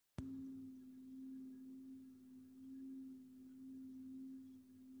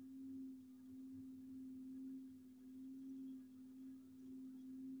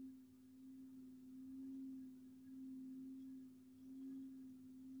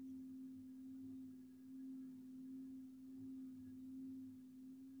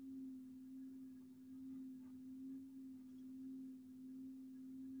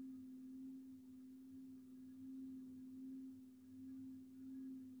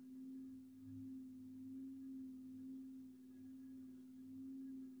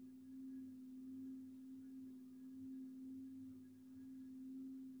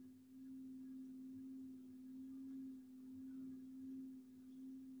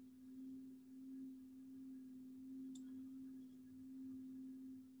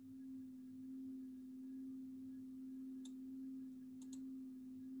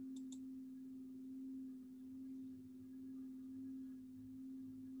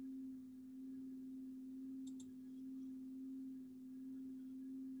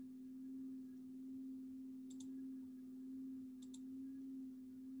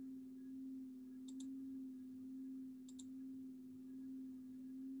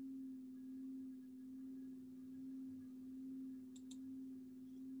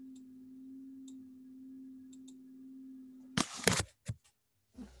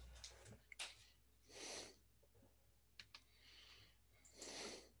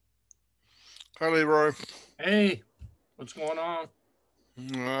Hi, Leroy. Hey, what's going on?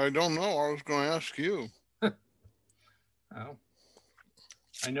 I don't know. I was going to ask you. Oh,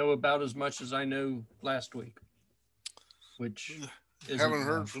 I know about as much as I know last week, which isn't Haven't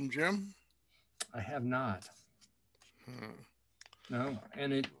heard much. from Jim? I have not. Hmm. No,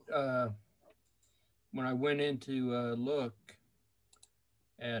 and when I went in to look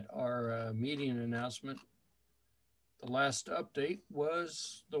at our meeting announcement, the last update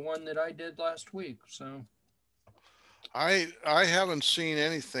was the one that I did last week. So I haven't seen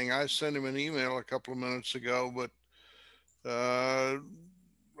anything. I sent him an email a couple of minutes ago, but uh,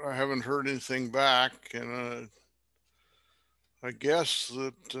 I haven't heard anything back. And I guess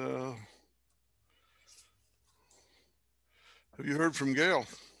that have you heard from Gail?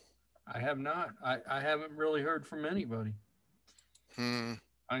 I have not. I haven't really heard from anybody. Hmm.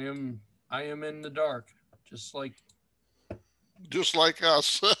 I am I am in the dark, just like Just like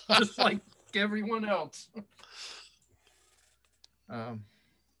us. just like everyone else. Um,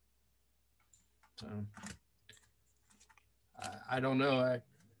 so I don't know.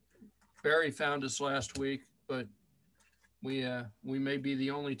 Barry found us last week, but we may be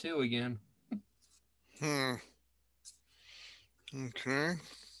the only two again. Hmm. Okay.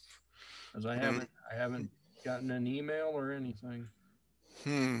 Because Hmm. I haven't gotten an email or anything.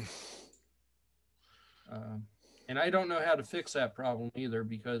 Hmm. Um, and I don't know how to fix that problem either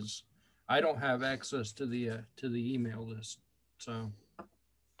because I don't have access to the email list. So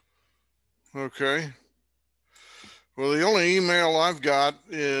Okay. Well, the only email I've got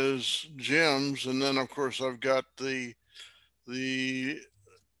is Jim's, and then of course I've got the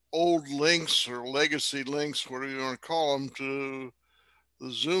old links or legacy links, whatever you want to call them, to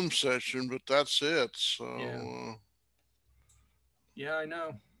the Zoom session, but that's it. So, yeah, yeah, I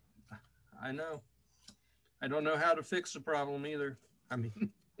know, I know. I don't know how to fix the problem either. I mean,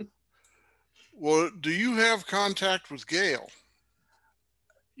 well, do you have contact with Gail?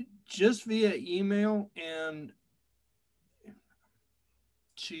 just via email, and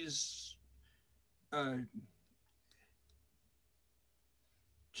she's uh,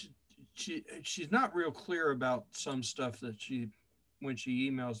 she, she's not real clear about some stuff that she when she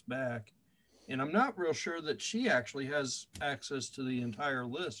emails back, and I'm not real sure that she actually has access to the entire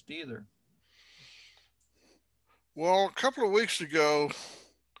list either. Well, a couple of weeks ago,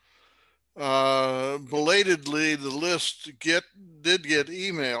 belatedly, the list did get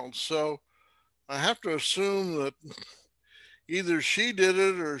emailed. So I have to assume that either she did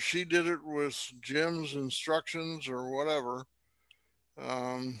it or she did it with Jim's instructions or whatever.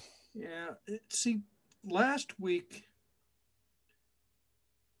 Um, Yeah, see, last week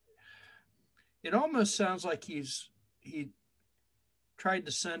it almost sounds like he tried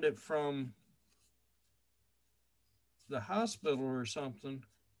to send it from the hospital or something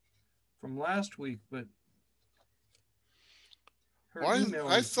from last week, but her well, email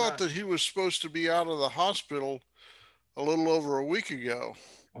I is thought not. that he was supposed to be out of the hospital a little over a week ago.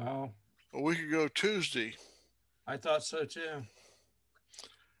 Wow, A week ago Tuesday. I thought so too.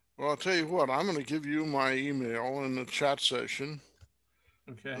 Well, I'll tell you what, I'm going to give you my email in the chat session.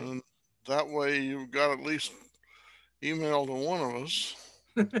 Okay. And that way you've got at least email to one of us.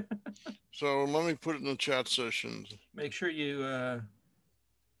 So let me put it in the chat session. Make sure you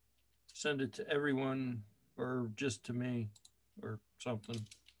send it to everyone or just to me or something.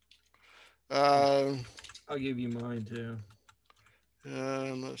 Uh, I'll give you mine too.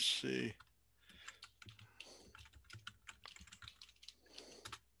 let's see.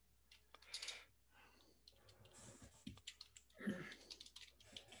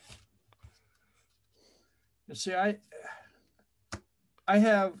 And see, I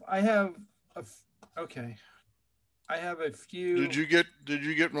have a okay. I have a few. Did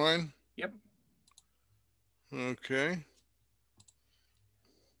you get mine? Yep. Okay.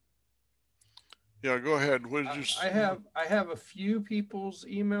 Yeah, go ahead. What did you? I have a few people's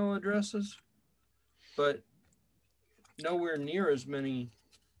email addresses, but nowhere near as many.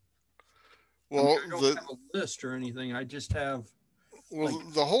 I mean, Well, I don't have a list or anything. I just have like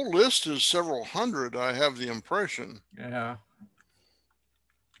the whole list is several hundred. I have the impression, yeah,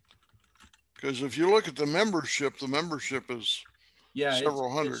 because if you look at the membership is yeah.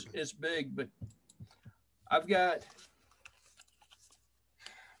 several hundred. It's big, but I've got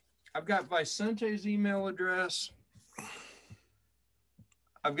I've got Vicente's email address.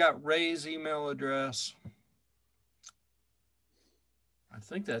 I've got Ray's email address. I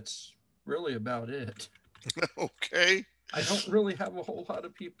think that's really about it. Okay. I don't really have a whole lot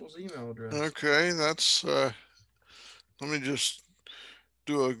of people's email address. Okay. That's. Let me just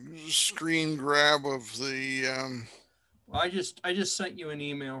do a screen grab of the. Well, I just sent you an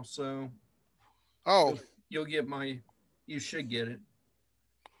email, so Oh, You'll get my. You should get it.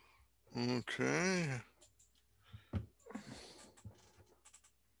 okay.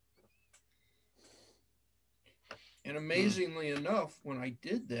 And Hmm. amazingly enough, when I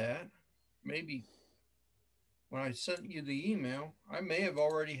did that, maybe when I sent you the email, I may have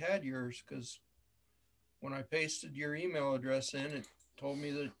already had yours because when I pasted your email address in, it told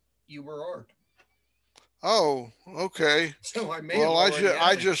me that you were Art. Oh, okay. So I may have Well, already I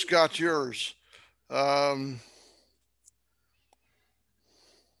had it. just got yours. Um,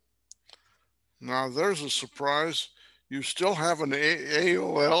 Now there's a surprise. You still have an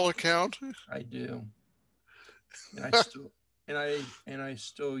AOL account? I do, and I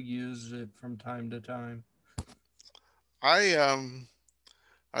still use it from time to time. I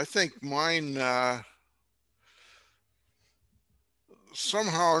I think mine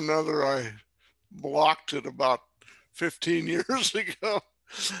somehow or another I blocked it about 15 years ago.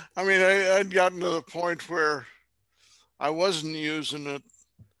 I mean, I'd gotten to the point where I wasn't using it,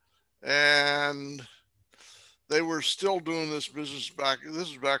 and they were still doing this business back. This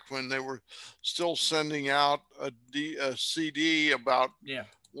is back when they were still sending out a CD about Yeah,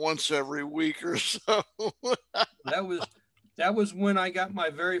 once every week or so. that was that was when I got my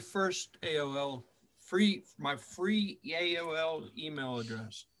very first AOL my free AOL email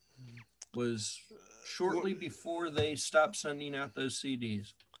address was shortly before they stopped sending out those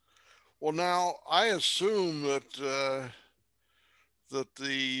CDs. Well, now I assume that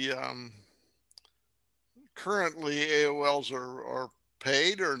the currently AOLs are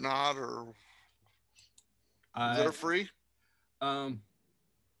paid or not, or they're I free. um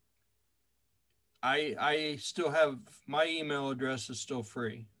I still have my email address is still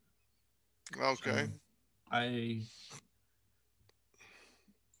free. Okay, So I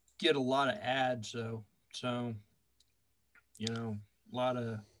get a lot of ads though. So, a lot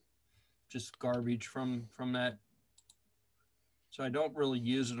of just garbage from that. So I don't really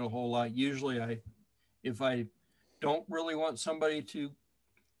use it a whole lot. Usually if I don't really want somebody to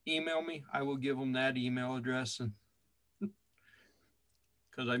email me, I will give them that email address and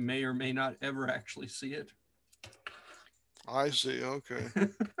because I may or may not ever actually see it. I see. Okay,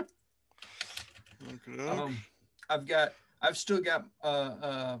 okay. um, I've still got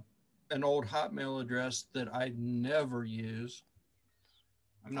an old Hotmail address that I never use.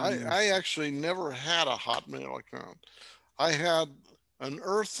 I'm not even. I actually never had a Hotmail account. I had an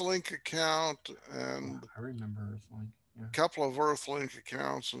Earthlink account Oh, and I remember Earthlink. Yeah. a couple of Earthlink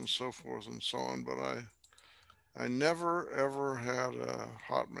accounts and so forth and so on, but I never ever had a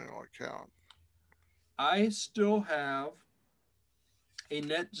Hotmail account. I still have a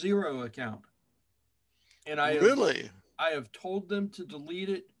Net Zero account, and Really? I have told them to delete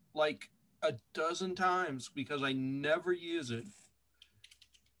it like a dozen times because I never use it,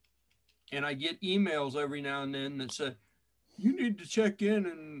 and I get emails every now and then that say you need to check in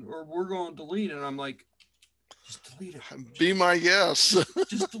and or we're going to delete it. And I'm like, just delete it. Be my guest.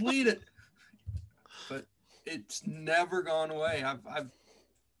 Just delete it. But it's never gone away. I've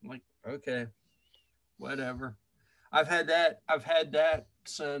like, okay, whatever. I've had that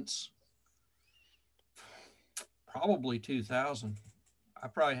since probably 2000. I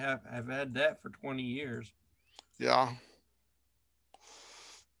probably have had that for 20 years. Yeah.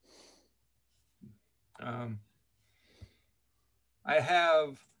 Um, I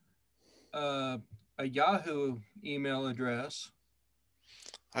have uh, a Yahoo email address.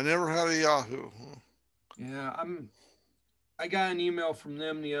 I never had a Yahoo. Yeah, I got an email from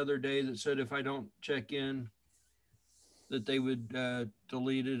them the other day that said if I don't check in, that they would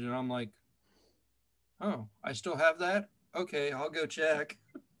delete it, and I'm like, oh, I still have that. Okay, I'll go check.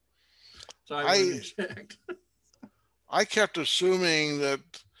 So I went and I checked. I kept assuming that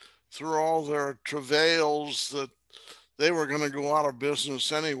through all their travails that they were going to go out of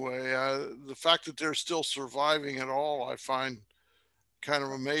business anyway. The fact that they're still surviving at all, I find kind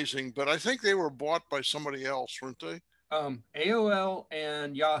of amazing. But I think they were bought by somebody else, weren't they? AOL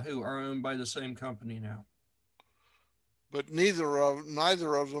and Yahoo are owned by the same company now. But neither of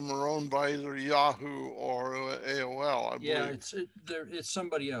them are owned by either Yahoo or AOL, I Yeah, believe. it's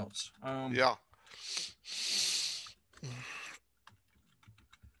somebody else. Yeah.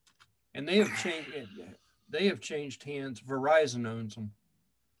 And they have changed hands. Verizon owns them.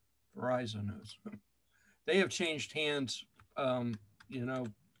 Verizon owns them. They have changed hands. You know,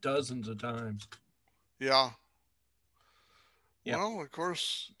 dozens of times. Yeah. Yep. Well, of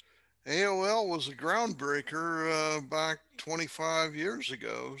course, AOL was a groundbreaker back 25 years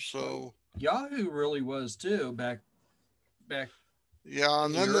ago. Well, So Yahoo really was too back yeah,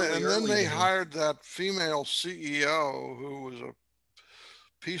 in the and then early they days. hired that female CEO who was a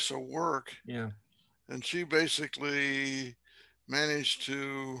piece of work. Yeah. and she basically managed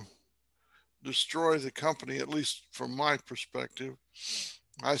to destroy the company, at least from my perspective.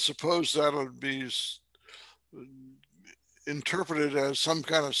 I suppose that would be interpreted as some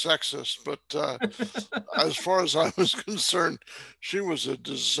kind of sexist, but as far as I was concerned, she was a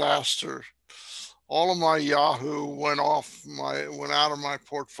disaster. All of my Yahoo went out of my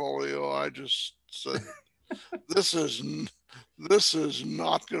portfolio. I just said, "This is this is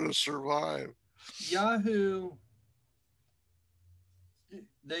not going to survive." Yahoo,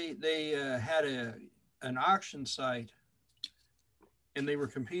 they had an auction site, and they were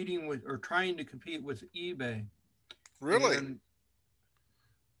competing with, or trying to compete with, eBay. Really? And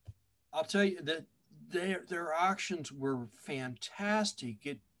I'll tell you that their auctions were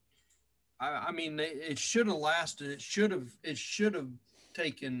fantastic. I mean, it should have lasted. It should have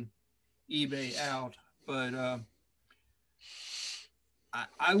taken eBay out, but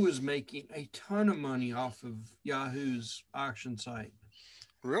I was making a ton of money off of Yahoo's auction site.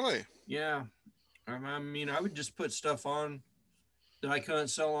 Really? Yeah, I mean, I would just put stuff on that I couldn't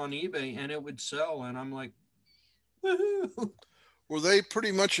sell on eBay, and it would sell, and I'm like, woohoo! Were they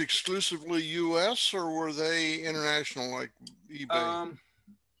pretty much exclusively U.S. or were they international like eBay? I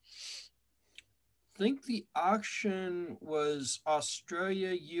think the auction was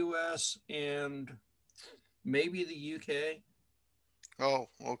Australia, US, and maybe the UK. Oh,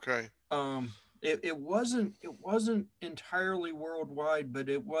 okay. It wasn't entirely worldwide, but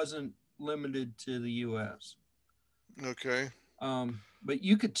it wasn't limited to the US. Okay. But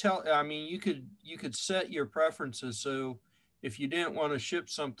you could tell. I mean, you could set your preferences. So if you didn't want to ship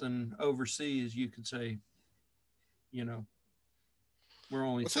something overseas, you could say, you know, we're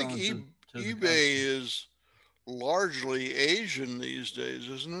only I think selling to the eBay country. is largely Asian these days,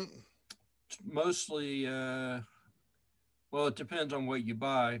 isn't it? Mostly, well, it depends on what you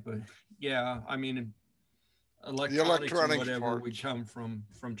buy, but yeah, I mean, The electronics and electronics whatever would parts. come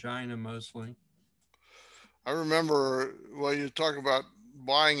from China mostly. I remember, well, you talk about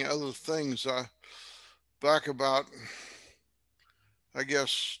buying other things. Back about, I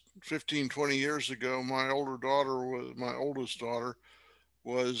guess, 15, 20 years ago, my oldest daughter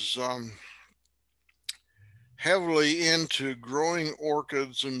was heavily into growing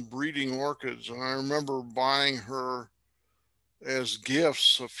orchids and breeding orchids. And I remember buying her as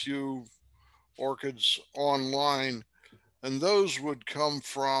gifts a few orchids online. And those would come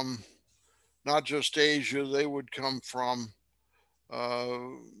from not just Asia, they would come from, uh,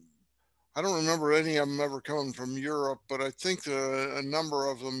 I don't remember any of them ever coming from Europe, but I think a number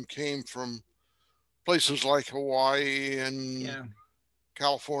of them came from places like Hawaii and Yeah,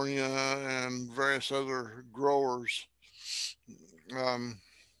 California and various other growers. Um,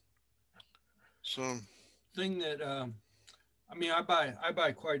 so, thing that I mean, I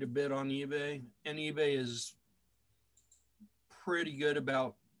buy quite a bit on eBay, and eBay is pretty good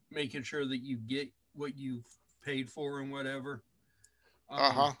about making sure that you get what you've paid for and whatever. uh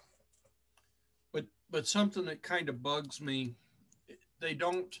Um, huh. but something that kind of bugs me, they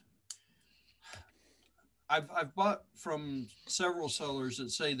don't. I've bought from several sellers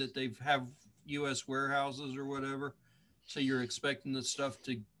that say that they've have U.S. warehouses or whatever, so you're expecting the stuff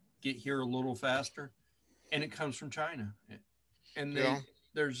to get here a little faster, and it comes from China, and Yeah.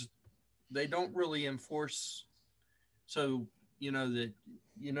 there's they don't really enforce. So that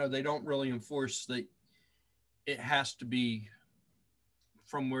they don't really enforce that it has to be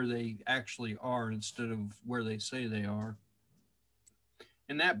from where they actually are instead of where they say they are,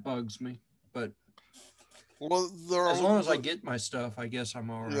 and that bugs me. But Well, there as are, long as I get my stuff, I guess I'm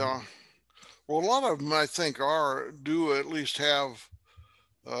all right. yeah. Well, a lot of them I think do at least have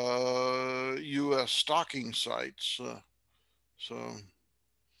U.S. stocking sites. So that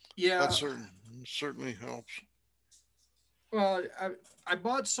Yeah. certainly helps. Well, I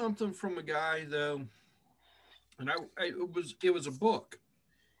bought something from a guy though, and it was a book,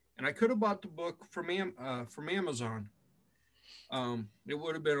 and I could have bought the book from Amazon. It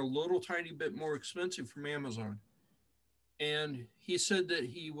would have been a little tiny bit more expensive from Amazon. And he said that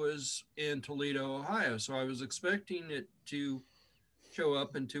he was in Toledo, Ohio, so I was expecting it to show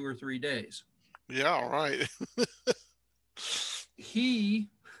up in 2 or 3 days. Yeah, right. He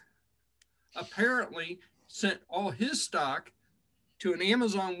apparently sent all his stock to an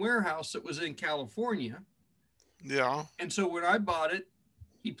Amazon warehouse that was in California. Yeah. And so when I bought it,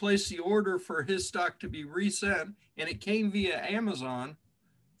 he placed the order for his stock to be resent, and it came via Amazon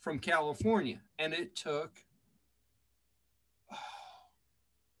from California. And it took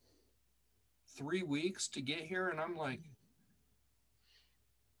 3 weeks to get here. And I'm like,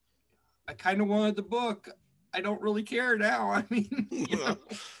 I kind of wanted the book. I don't really care now. I mean,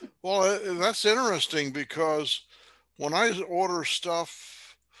 Well, that's interesting because when I order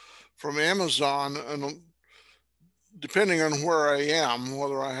stuff from Amazon, and depending on where I am,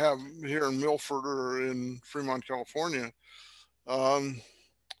 whether I have here in Milford or in Fremont, California, um,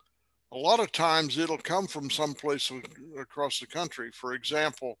 a lot of times it'll come from someplace across the country. For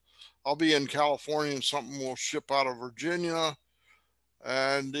example, I'll be in California and something will ship out of Virginia,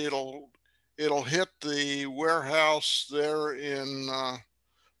 and it'll hit the warehouse there in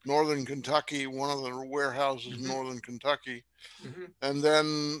northern Kentucky, one of the warehouses in Mm-hmm. northern Kentucky, Mm-hmm. and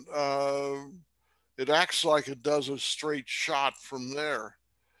then it acts like it does a straight shot from there.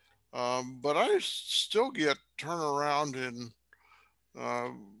 But I still get turnaround in uh,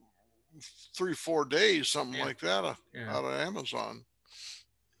 3 4 days, something Yeah. like that, Yeah. out of Amazon.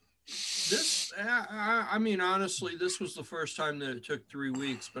 I mean, honestly, this was the first time that it took 3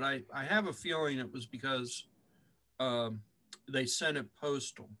 weeks, but I have a feeling it was because um, they sent it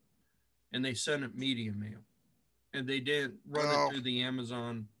postal and they sent it media mail and they didn't run it Oh, through the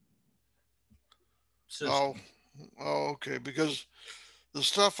Amazon oh, system. oh, okay. Because the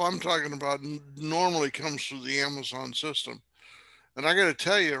stuff I'm talking about normally comes through the Amazon system. And I got to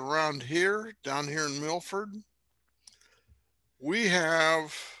tell you, around here, down here in Milford, we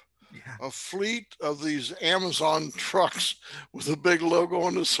have Yeah. a fleet of these Amazon trucks with a big logo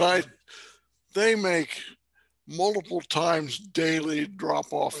on the side. Yep. They make multiple times daily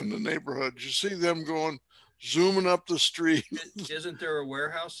drop off in the neighborhood. You see them going, zooming up the street. Isn't there a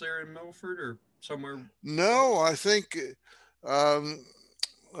warehouse there in Milford or somewhere No, close? um,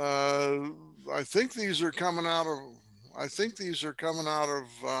 uh, I think these are coming out of. I think these are coming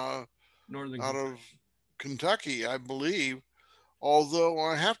Northern out of Kentucky. Kentucky, I believe. Although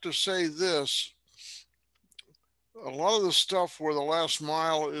I have to say this, a lot of the stuff where the last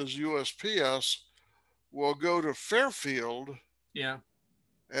mile is USPS will go to Fairfield, Yeah.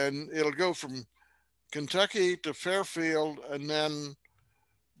 and it'll go from Kentucky to Fairfield and then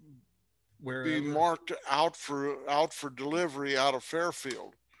be Wherever. marked out for delivery out of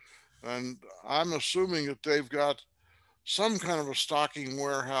Fairfield. And I'm assuming that they've got some kind of a stocking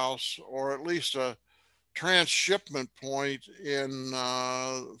warehouse or at least a transshipment point in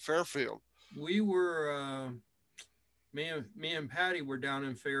Fairfield. We were me and Patty were down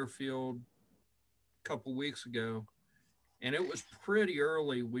in Fairfield a couple weeks ago, and it was pretty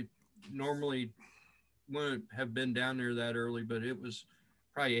early. We normally wouldn't have been down there that early, but it was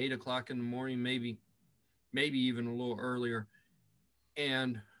probably 8 o'clock in the morning, maybe even a little earlier.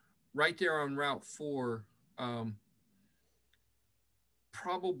 And right there on Route 4, um,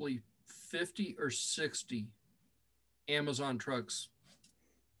 probably 50 or 60 Amazon trucks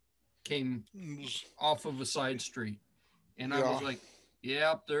came off of a side street. And I was Yeah. like,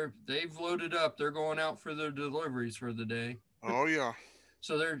 yep, they've loaded up. They're going out for their deliveries for the day. Oh yeah.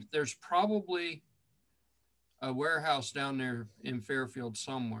 So there's probably a warehouse down there in Fairfield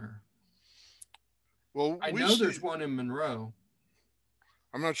somewhere. Well, I we know see. there's one in Monroe.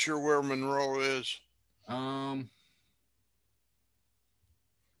 I'm not sure where Monroe is. Um,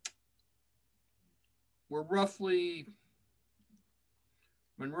 we're roughly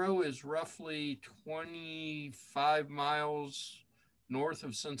Monroe is roughly 25 miles north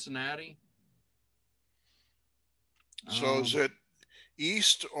of Cincinnati. So is Um, it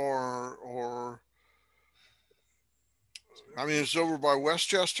east or I mean, it's over by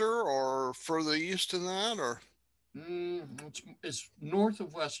Westchester or further east than that, or it's north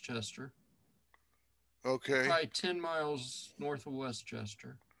of Westchester, okay, probably 10 miles north of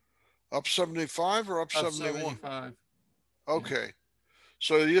Westchester, up 75 or up up 71? 75. Yeah, Okay,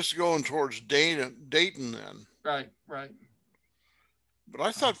 so it's going towards Dayton then. right, right. But I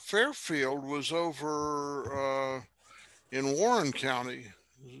Uh, thought Fairfield was over in Warren County.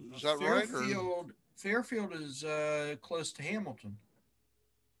 Is that right? Or Fairfield is close to Hamilton,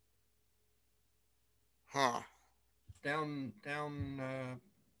 huh? down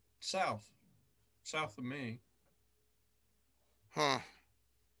south, south of me. Huh?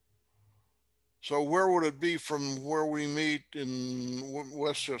 So where would it be from where we meet in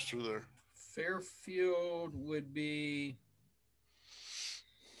Westchester there? Fairfield would be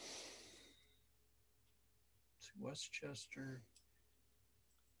Westchester.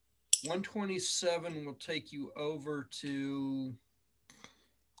 127 will take you over to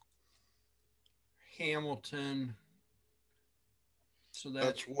Hamilton, so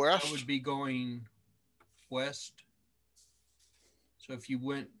That's that west. would be going west. So if you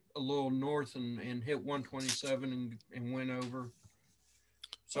went a little north and hit 127 and went over,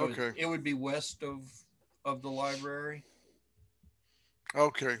 so Okay. it would be west of the library.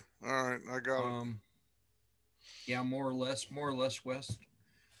 Okay. All right. I got it. Um, yeah, more or less west.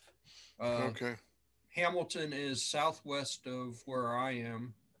 Uh, Okay. Hamilton is southwest of where I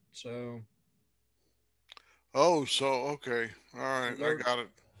am, so Oh, so okay. All so right, I they're got it.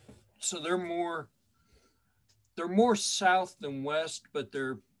 so they're more south than west, but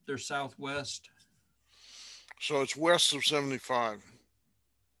they're southwest. So it's west of 75.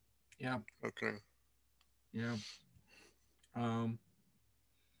 Yeah, Okay. yeah. Um,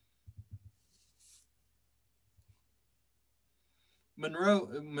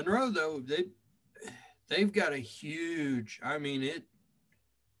 Monroe though they've got a huge. I mean it's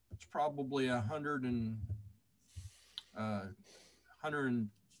probably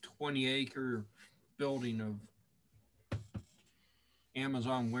 120 acre building of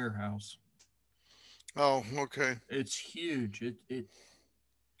Amazon warehouse. Oh, okay. It's huge. It's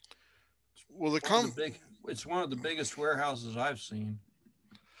Well, the one of the com big. It's one of the biggest warehouses I've seen.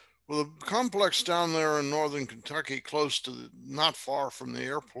 well the complex down there in northern Kentucky, close to not far from the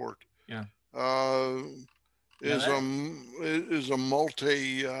airport, Yeah, uh, yeah. is a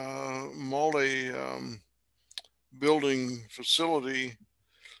multi building facility,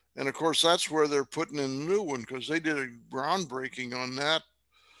 and of course that's where they're putting in the new one because they did a groundbreaking on that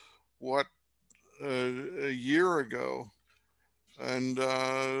what a year ago, and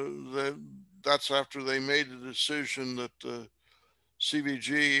that's after they made the decision that the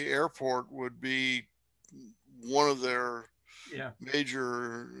CVG airport would be one of their Yeah,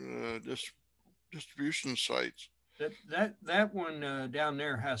 major distribution sites. that one down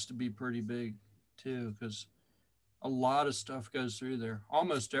there has to be pretty big too, because a lot of stuff goes through there.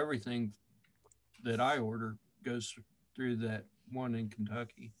 Almost everything that I order goes through that one in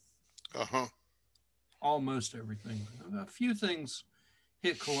Kentucky. Uh huh. Almost everything. A few things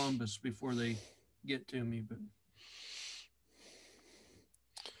hit Columbus before they get to me, but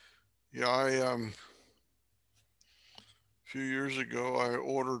Yeah, I a few years ago I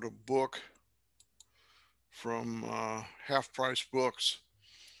ordered a book from Half Price Books.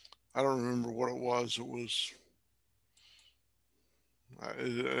 I don't remember what it was. It was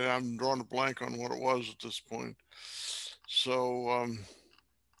I'm drawing a blank on what it was at this point. So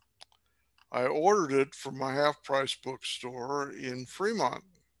I ordered it from my Half Price bookstore in Fremont.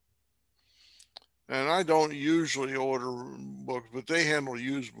 And I don't usually order books, but they handle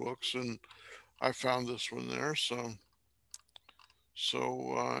used books, and I found this one there. At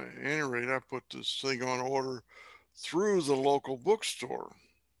any rate, I put this thing on order through the local bookstore,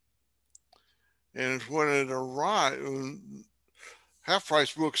 and when it arrived, Half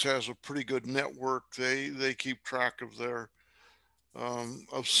Price Books has a pretty good network. They keep track of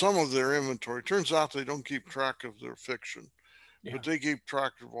some of their inventory. Turns out they don't keep track of their fiction, yeah, but they keep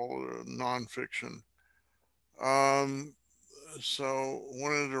track of all their nonfiction. Um, so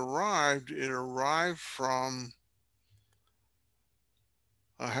when it arrived from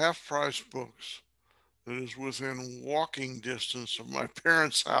a Half Price Books that is within walking distance of my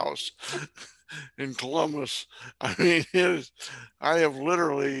parents' house in Columbus. I mean, I have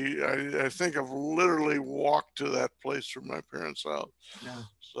literally, I think I've literally walked to that place from my parents' house. yeah,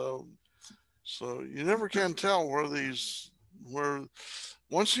 So, so you never can tell where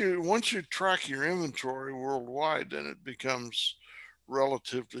once you track your inventory worldwide, then it becomes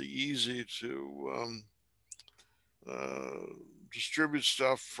relatively easy to uh, distribute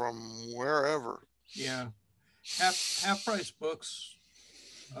stuff from wherever. yeah. Half price books.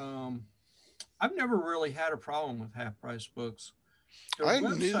 Um, I've never really had a problem with half price books. Their I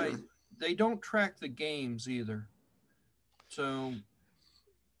didn't website, either. they don't track the games either. So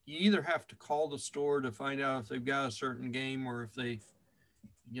you either have to call the store to find out if they've got a certain game or if they,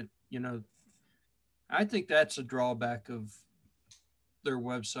 you know, I think that's a drawback of their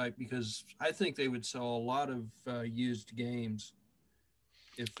website because I think they would sell a lot of used games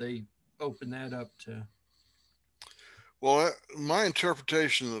if they open that up to, Well, my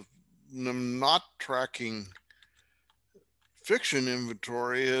interpretation of them not tracking fiction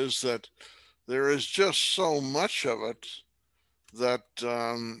inventory is that there is just so much of it that,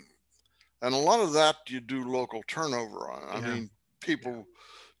 and a lot of that you do local turnover on. I yeah, mean, yeah, people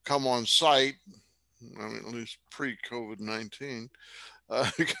come on site, I mean, at least pre COVID 19,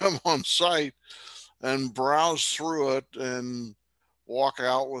 come on site and browse through it and walk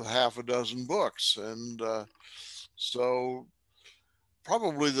out with half a dozen books. And so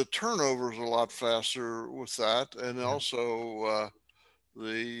probably the turnover is a lot faster with that. And yeah. also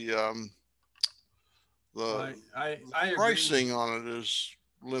the, Well, the, the I agree with. pricing on it is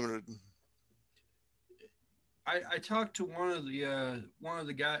limited. I talked to one of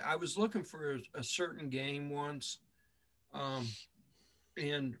the guy. I was looking for a certain game once, um,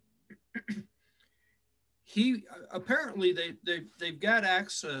 and he apparently they've got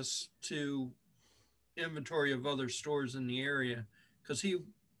access to inventory of other stores in the area, because he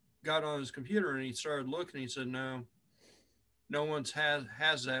got on his computer and he started looking. He said, "No, no one's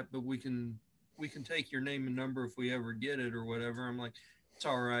has that, but we can take your name and number if we ever get it or whatever." I'm like, "It's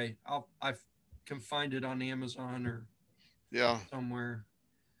all right. I can find it on Amazon or Yeah. somewhere."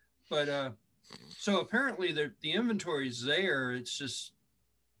 But so apparently the inventory's there. It's just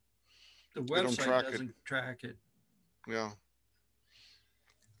the They don't website track it. doesn't track it. Yeah.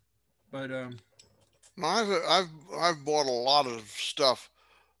 But No, I've bought a lot of stuff,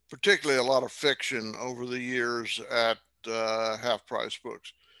 particularly a lot of fiction over the years at half price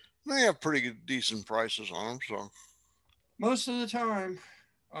books. They have pretty good, decent prices on them. So most of the time,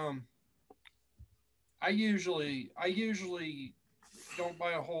 um, I usually don't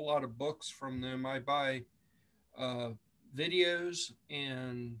buy a whole lot of books from them. I buy uh, videos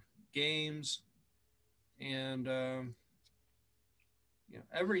and games, and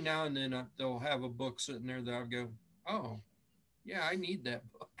every now and then they'll have a book sitting there that I go, "Oh, yeah, I need that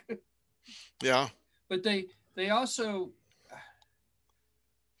book." yeah, But they also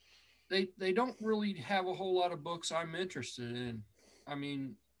they don't really have a whole lot of books I'm interested in. I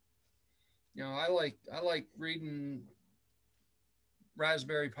mean, I like reading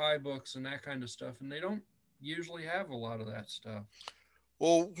Raspberry Pi books and that kind of stuff, and they don't usually have a lot of that stuff.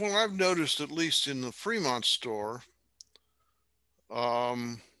 well, what I've noticed, at least in the Fremont store,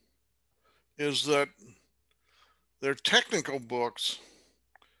 um, is that their technical books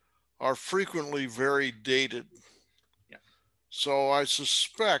are frequently very dated. Yeah, So I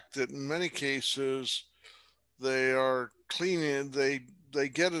suspect that in many cases they are cleaning. They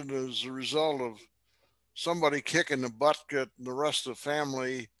get it as a result of somebody kicking the bucket, and the rest of the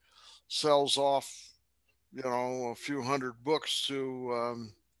family sells off, a few hundred books to,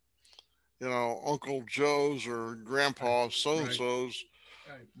 Uncle Joe's or right, Grandpa so and right, so's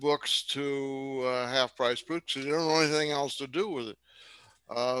right. books to half price books. They don't know anything else to do with it.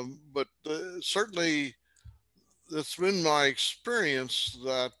 But certainly, it's been my experience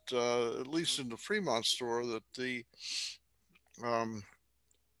that, at least in the Fremont store, that um,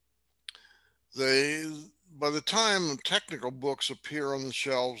 they by the time technical books appear on the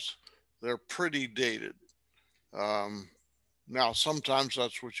shelves, they're pretty dated. Um, Now, sometimes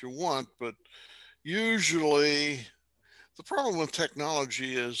that's what you want, but usually the problem with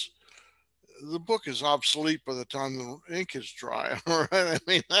technology is the book is obsolete by the time the ink is dry. All right, I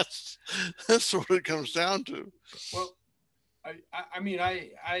mean that's what it comes down to. Well,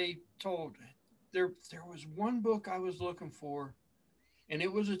 I told there was one book I was looking for, and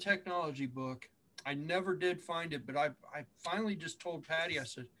it was a technology book. I never did find it, but I finally just told Patty. I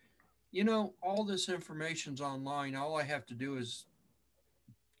said, all this information's online. All I have to do is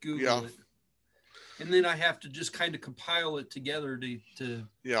Yeah, Google it, and then I have to just kind of compile it together to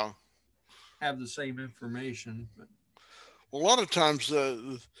yeah. have the same information. But Well, a lot of times,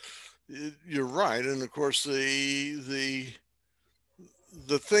 you're right, and of course the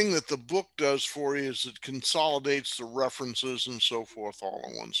thing that the book does for you is it consolidates the references and so forth all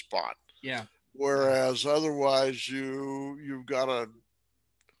in one spot. yeah, yeah. Whereas otherwise, you've got to,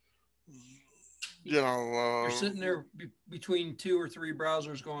 Y- you know, You're sitting there between two or three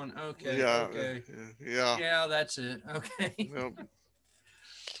browsers going, okay, yeah, okay, yeah, yeah, that's it, okay. yeah,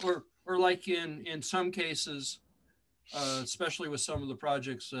 Or like in some cases, especially with some of the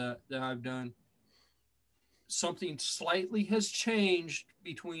projects that I've done, something slightly has changed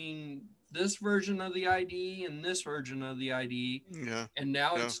between this version of the IDE and this version of the IDE, yeah, and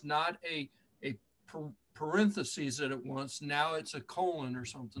now yeah, it's not a parentheses that it wants. Now it's a colon or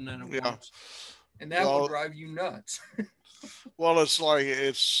something that it yeah. wants, and that will Well, drive you nuts. it's like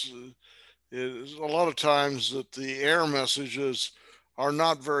it's a lot of times that the error messages are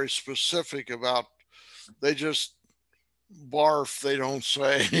not very specific about. They just barf. They don't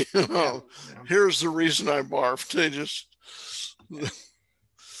say, Yeah, yeah. here's the reason I barfed. They just. I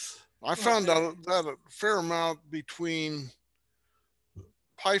Well, found out that a fair amount between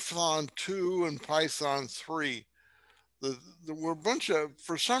Python 2 and Python 3. There were a bunch of,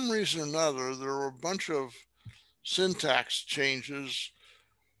 for some reason or another, there were a bunch of syntax changes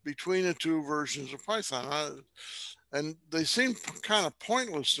between the two versions of Python. And they seem kind of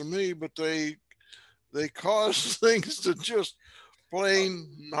pointless to me, but they cause things to just uh, plain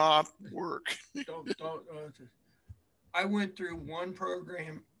not work. don't. I went through one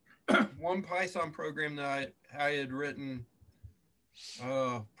program, one Python program that I had written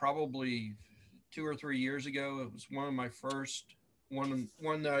probably 2 or 3 years ago. It was one of my first one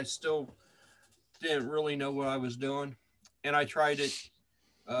that I still didn't really know what I was doing, and I tried it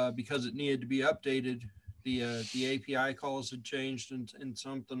because it needed to be updated the API calls had changed in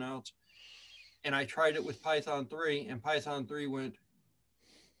something else. And I tried it with Python 3, and Python 3 went,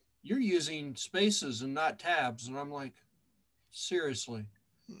 "You're using spaces and not tabs." And I'm like, seriously,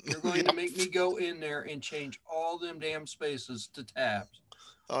 you're going to Yeah. make me go in there and change all them damn spaces to tabs,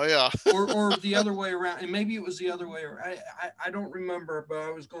 Oh yeah. or the other way around? And maybe it was the other way around. I don't remember, but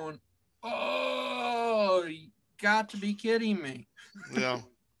I was going, "Oh, you got to be kidding me! Yeah.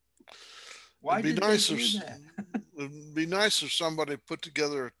 Why It'd be did they nice do that?" it'd be nice if somebody put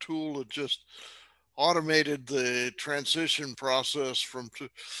together a tool that just automated the transition process from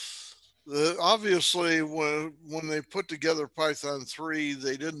obviously when they put together Python 3,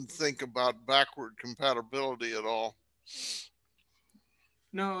 they didn't think about backward compatibility at all.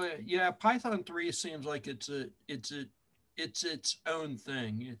 No, yeah, Python 3 seems like it's its own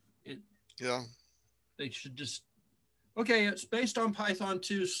thing. It Yeah. They should just, okay, it's based on Python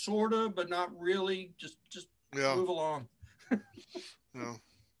 2 sorta, but not really. Just Yeah. move along. Yeah.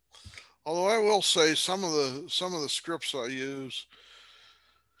 Although I will say some of the scripts I use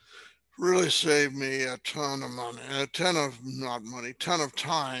really saved me a ton of money, a ton of not money, ton of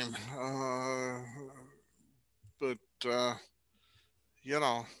time. But you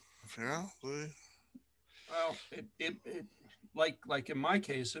know, yeah, Well, it like in my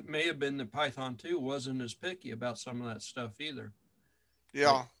case, it may have been that Python 2 wasn't as picky about some of that stuff either. But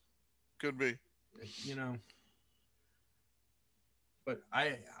yeah, could be. you know, but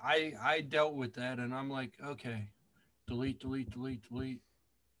I dealt with that, and I'm like, okay, delete, delete, delete, delete,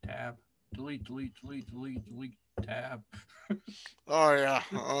 tab, delete, delete, delete, delete, delete, tab. Oh yeah,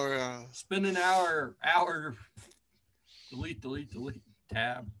 oh yeah. Spend an hour, delete, delete, delete,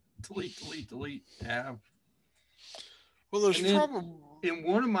 tab, delete, delete, delete, tab. Well, there's And then probably in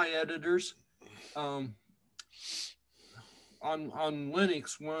one of my editors, um, on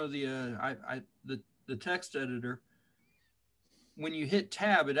Linux, one of the the text editor, when you hit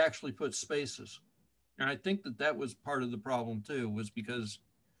tab, it actually puts spaces, and I think that that was part of the problem too, was because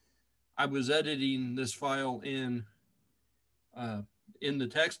I was editing this file uh, in the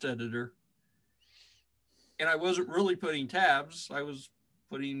text editor, and I wasn't really putting tabs. I was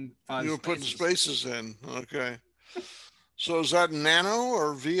putting you five were putting spaces. spaces in. Okay. So is that Nano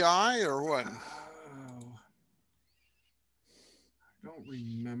or VI or what? Oh, I don't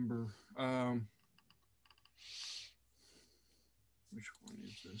remember. Which one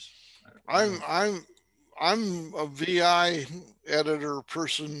is this? I I'm don't. I'm I'm a VI editor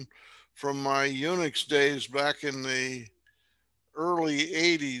person from my Unix days back in the early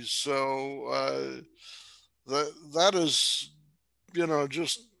 '80s. So that is,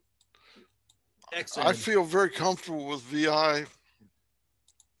 just I Xed. feel very comfortable with VI.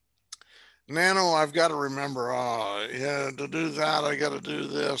 Nano, I've got to remember, yeah, to do that, I got to do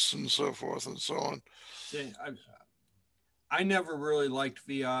this and so forth and so on. See, I never really liked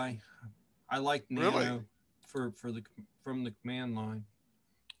VI. I liked Really? Nano for the from the command line.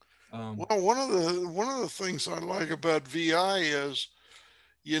 Um, Well, one of the things I like about VI is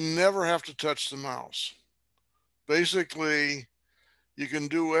you never have to touch the mouse. Basically, you can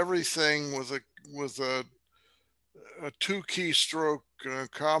do everything with a two keystroke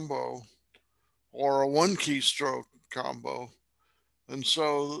combo or a one keystroke combo, and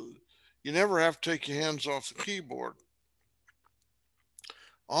so you never have to take your hands off the keyboard.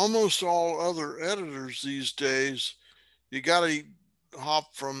 Almost all other editors these days, you got to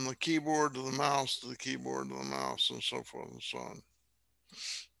hop from the keyboard to the mouse to the keyboard to the mouse and so forth and so on.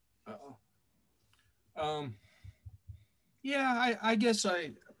 uh, um, yeah, I guess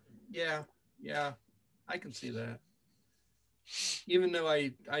yeah, yeah, I can see that. Even though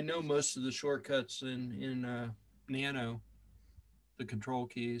I know most of the shortcuts in Nano, the control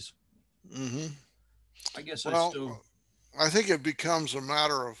keys, Hmm. I guess I Well, still. I think it becomes a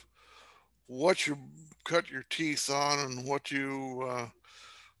matter of what you cut your teeth on and what you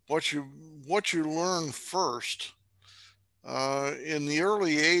what you learn first. In the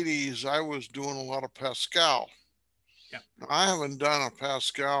early '80s, I was doing a lot of Pascal. Yeah. I haven't done a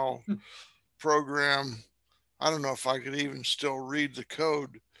Pascal program. I don't know if I could even still read the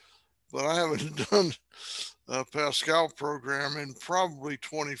code, but I haven't done a Pascal program in probably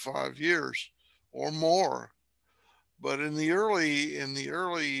 25 years or more. But in the early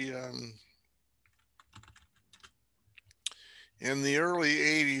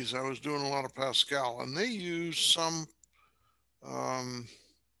 '80s, I was doing a lot of Pascal, and they used um,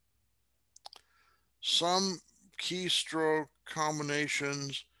 some keystroke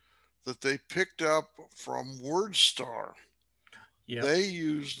combinations that they picked up from WordStar. Yep. They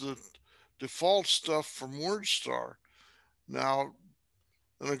used the default stuff from WordStar. Now,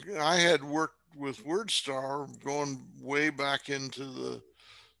 I had worked with WordStar going way back into the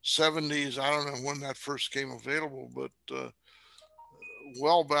 70s. I don't know when that first came available, but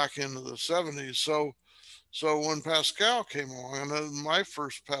well back into the 70s. So when Pascal came along, and my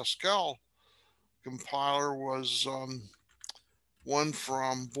first Pascal compiler was one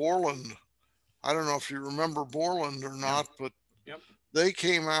from Borland. I don't know if you remember Borland or Yeah. not, but Yep. they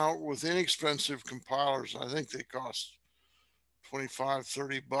came out with inexpensive compilers. I think they cost 25,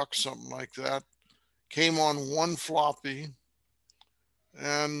 $30, something like that. Came on one floppy,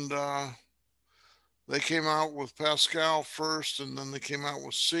 and they came out with Pascal first, and then they came out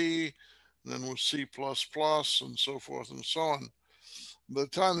with C, and then with C++, and so forth and so on. By the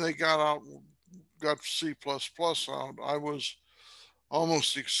time they got C++ out, I was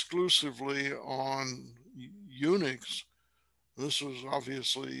almost exclusively on Unix. This was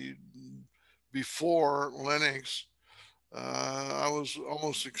obviously before Linux. I was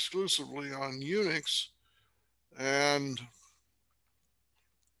almost exclusively on Unix, and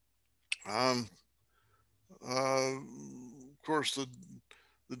um, of course the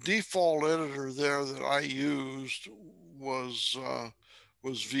default editor there that I used was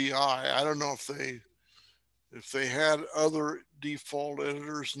was VI. I don't know if they had other default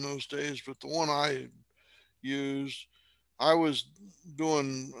editors in those days, but the one I used, I was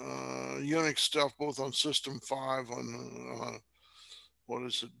doing Unix stuff both on System 5, on what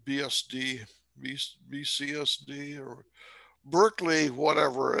is it, BSD, BCSD, or Berkeley,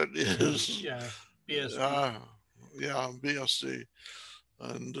 whatever it is. Yeah. BSD. Uh, yeah, BSD.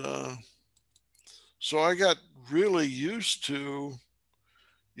 And so I got really used to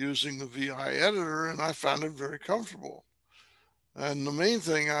using the VI editor, and I found it very comfortable. And the main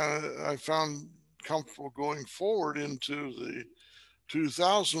thing I found comfortable going forward into the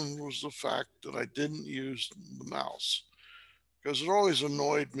 2000 was the fact that I didn't use the mouse, because it always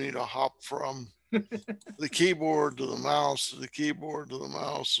annoyed me to hop from the keyboard to the mouse to the keyboard to the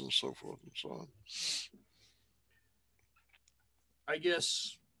mouse and so forth and so on. I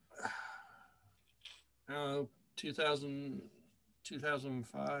guess 2000,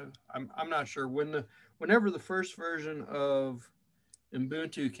 2005. I'm not sure whenever the first version of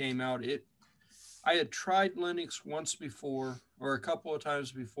Ubuntu came out. It I had tried Linux once before or a couple of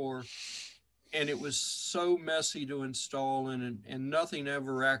times before, and it was so messy to install, and nothing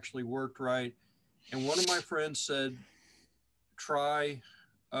ever actually worked right. And one of my friends said, try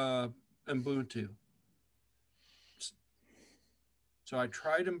uh, Ubuntu. So I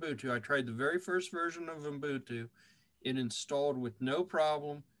tried Ubuntu. I tried the very first version of Ubuntu. It installed with no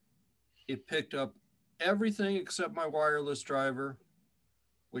problem. It picked up everything except my wireless driver,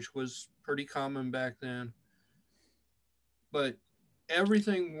 which was pretty common back then. But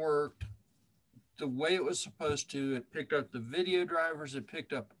everything worked the way it was supposed to. It picked up the video drivers, it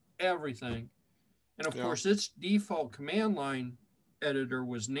picked up everything. And of Yeah. course, its default command line editor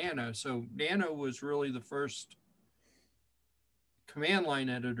was Nano. So Nano was really the first command line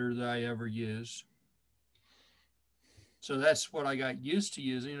editor that I ever used. So that's what I got used to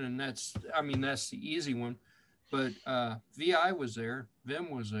using, and that's the easy one. But VI was there, Vim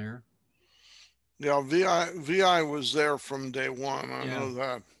was there. Yeah, VI was there from day one. I Yeah, know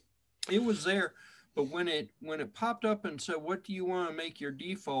that. it was there. But when it popped up and said, "What do you want to make your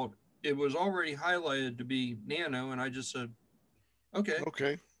default?" It was already highlighted to be Nano, and I just said, "Okay,"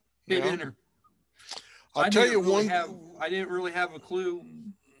 Okay. hit Yeah. enter. So I'll tell you I didn't really have a clue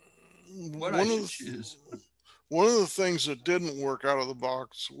what I one of should the choose. one of the things that didn't work out of the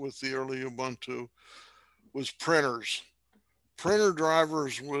box with the early Ubuntu was printers. Printer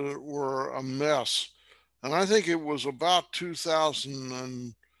drivers were a mess. And I think it was about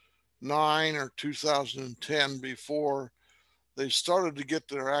 2009 or 2010 before they started to get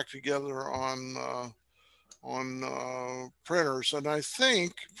their act together on printers, and I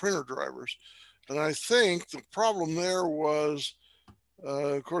think printer drivers. And I think the problem there was,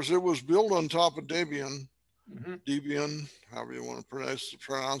 of course, it was built on top of Mm-hmm. Debian, however you want to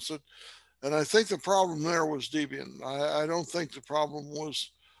pronounce it. And I think the problem there was Debian. I don't think the problem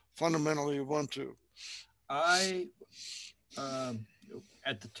was fundamentally Ubuntu. I um,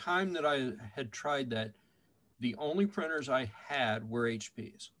 at the time that I had tried that, the only printers I had were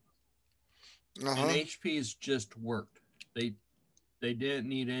HPs, Uh and huh. HPs just worked. They they didn't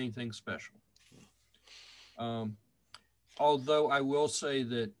need anything special. Um, Although I will say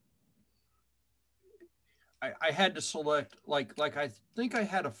that I had to select like I think I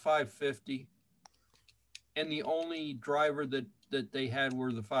had a 550, and the only driver that they had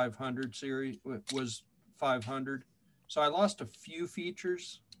were the 500 series was 500. So I lost a few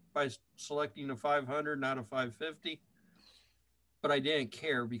features by selecting a 500, not a 550. but I didn't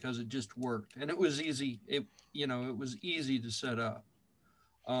care because it just worked and it was easy. It was easy to set up.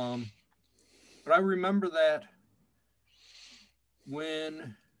 Um, but I remember that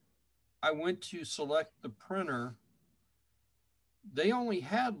when I went to select the printer, they only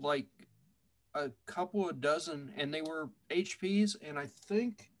had like a couple of dozen, and they were HPs, and I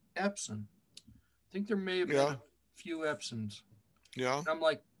think Epson. I think there may have been Yeah. a few Epsons. Yeah. And I'm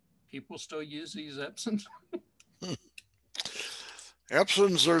like, people still use these Epsons?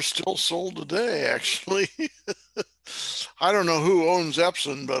 Epsons are still sold today, actually. I don't know who owns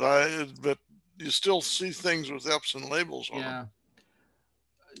Epson, but you still see things with Epson labels on them.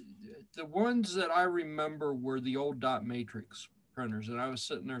 Yeah. The ones that I remember were the old dot matrix printers, and I was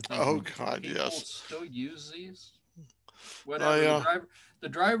sitting there Oh thinking, God, people yes. still use these? Oh Whatever. yeah. The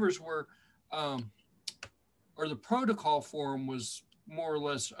drivers were, um, or the protocol for them was more or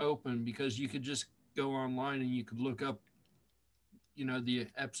less open because you could just go online and you could look up, the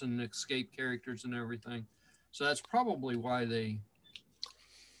Epson escape characters and everything. So that's probably why they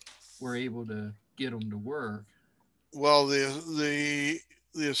were able to get them to work. Well, the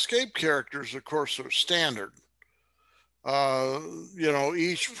escape characters, of course, are standard. Uh,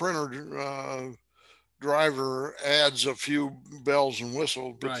 each printer driver adds a few bells and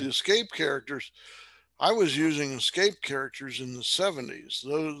whistles, but Right. the escape characters, I was using escape characters in the 70s.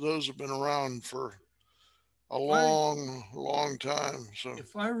 Those have been around for a If I long time. So,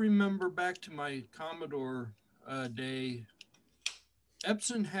 if I remember back to my Commodore day,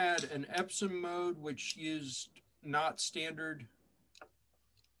 Epson had an Epson mode which used not standard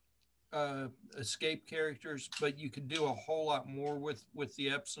escape characters, but you could do a whole lot more with the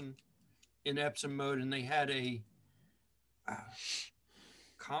Epson in Epson mode, and they had a uh,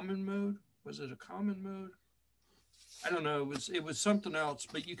 common mode. Was it a common mode? I don't know. It was something else,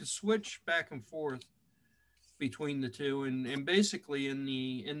 but you could switch back and forth between the two, and basically in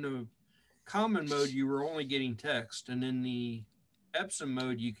the common mode you were only getting text, and in the Epson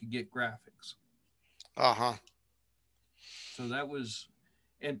mode you could get graphics. uh huh. So that was,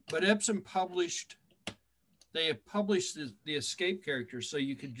 and but Epson published they have published the escape character, so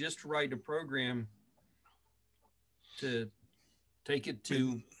you could just write a program to take it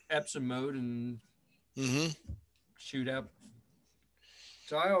to Epson mode and Mm-hmm. shoot up.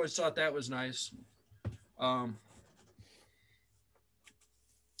 So I always thought that was nice. Um,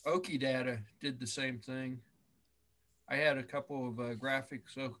 Oki Data did the same thing. I had a couple of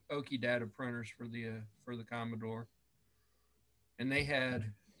graphics Oki Data printers for the Commodore, and they had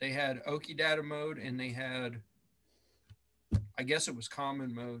Oki Data mode, and they had, I guess it was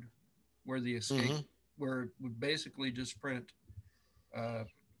common mode, where the escape Mm-hmm. where it would basically just print uh,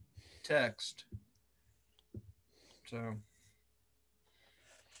 text. So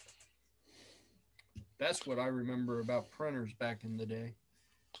that's what I remember about printers back in the day.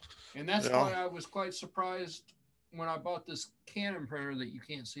 And that's Yeah. why I was quite surprised when I bought this Canon printer that you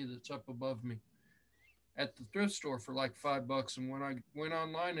can't see that's up above me at the thrift store for like $5. And when I went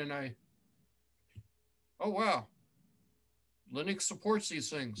online and oh wow, Linux supports these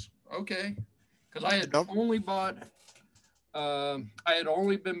things. Okay, because Yep. I had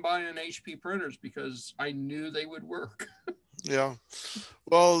only been buying HP printers because I knew they would work. Yeah.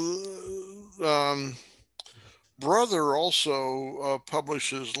 Well, brother also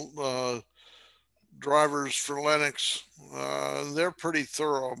publishes drivers for Linux. They're pretty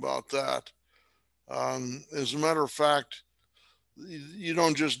thorough about that. As a matter of fact, you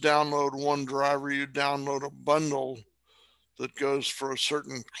don't just download one driver, you download a bundle that goes for a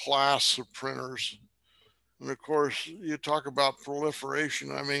certain class of printers. And of course, you talk about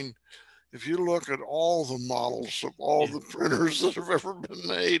proliferation. I mean, if you look at all the models of all Yeah. the printers that have ever been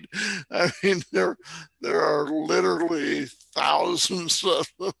made, I mean, there are literally thousands of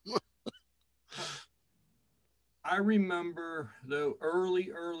them. I remember the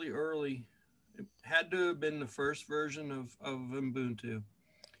early. It had to have been the first version of Ubuntu,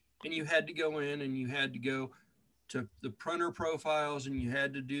 and you had to go in and you had to go to the printer profiles and you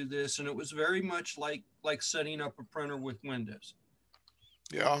had to do this, and it was very much like setting up a printer with Windows.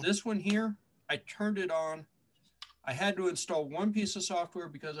 Yeah. This one here, I turned it on. I had to install one piece of software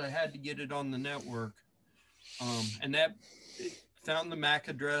because I had to get it on the network, and that it found the MAC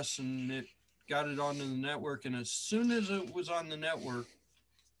address and it got it onto the network. And as soon as it was on the network,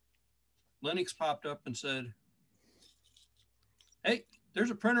 Linux popped up and said, "Hey,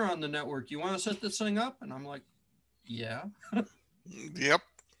 there's a printer on the network. You want to set this thing up?" And I'm like, "Yeah, Yep.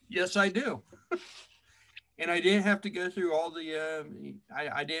 yes, I do." And I didn't have to go through all the.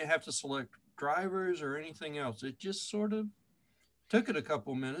 I didn't have to select drivers or anything else. It just sort of took it a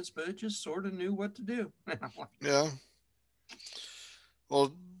couple minutes, but it just sort of knew what to do. Yeah.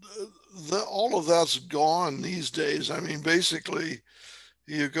 Well, all of that's gone these days. I mean, basically,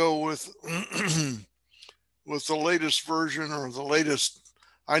 you go with with the latest version or the latest.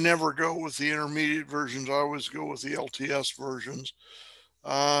 I never go with the intermediate versions. I always go with the LTS versions,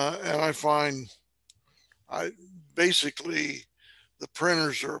 and I find I basically the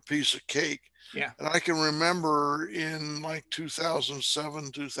printers are a piece of cake. Yeah. And I can remember in like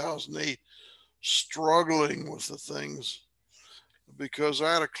 2007, 2008, struggling with the things because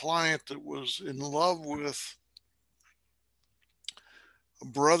I had a client that was in love with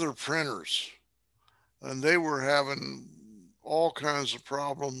Brother printers and they were having all kinds of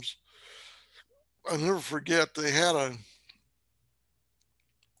problems. I'll never forget they had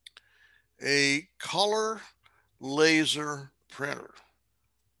a color laser printer.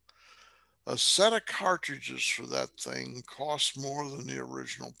 A set of cartridges for that thing cost more than the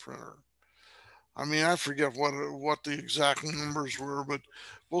original printer. I mean, I forget what the exact numbers were, but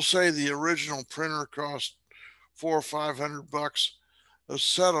we'll say the original printer cost 400 or 500 bucks. A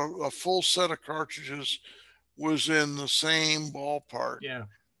full set of cartridges was in the same ballpark. Yeah.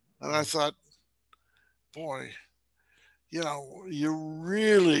 And I thought, boy, you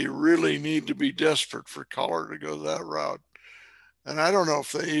really, really need to be desperate for color to go that route. And I don't know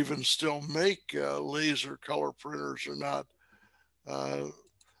if they even still make laser color printers or not. Uh,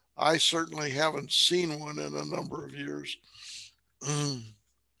 I certainly haven't seen one in a number of years.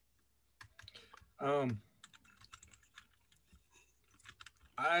 Um,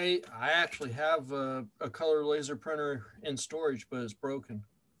 I actually have a color laser printer in storage, but it's broken.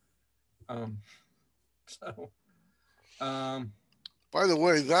 Um, so um, By the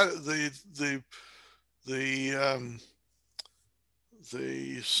way, that the the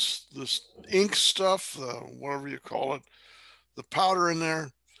the ink stuff, whatever you call it, the powder in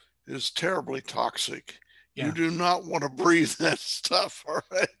there is terribly toxic. You yeah, do not want to breathe that stuff. All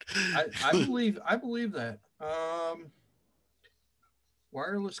right. I believe that.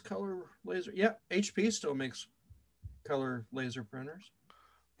 Wireless color laser. Yeah, HP still makes color laser printers.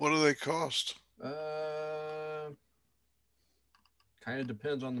 What do they cost? Uh, Kind of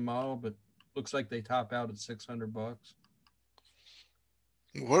depends on the model, but looks like they top out at $600.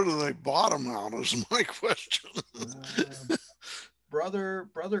 What do they bottom out? Is my question. Uh,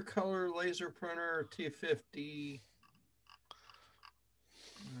 brother color laser printer T50.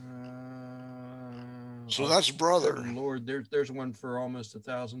 So Oh, that's brother. good Lord, there's one for almost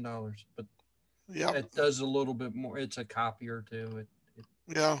 $1,000, but Yep. it does a little bit more. It's a copier too.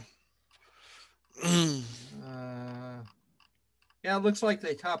 Yeah. Uh, yeah, it looks like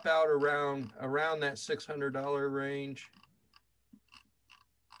they top out around that $600 range.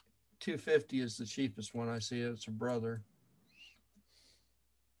 250 is the cheapest one I see. It's a brother.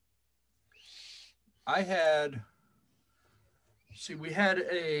 I had see we had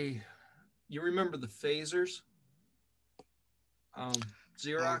a you remember the phasers? Oh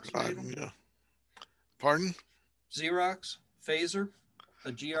Xerox God. made them. Yeah. Pardon? Xerox phaser,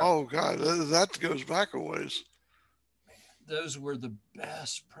 a GR. Oh God. That goes back a ways. Those were the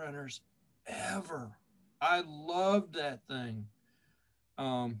best printers ever. I loved that thing.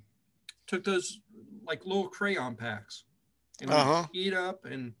 Um, Took those like little crayon packs, and Uh we'd huh. heat up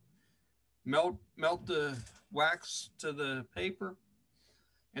and melt the wax to the paper,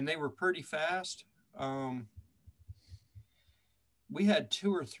 and they were pretty fast. Um, we had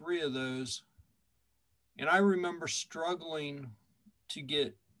two or three of those, and I remember struggling to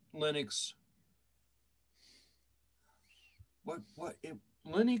get Linux. What it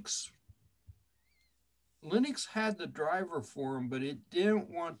Linux Linux had the driver for them, but it didn't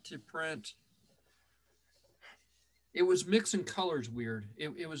want to print. It was mixing colors weird.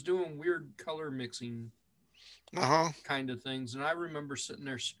 It was doing weird color mixing Uh huh. kind of things. And I remember sitting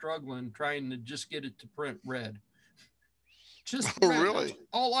there struggling, trying to just get it to print red. Just Oh red. That's really?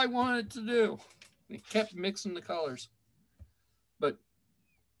 all I wanted to do. It kept mixing the colors. But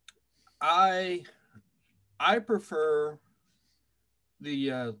I I prefer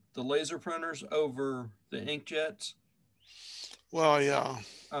the laser printers over the inkjets. Well, yeah.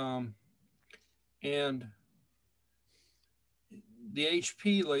 Um, and the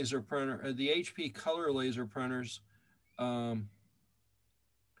HP laser printer, the HP color laser printers, um,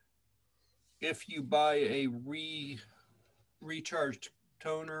 if you buy a recharged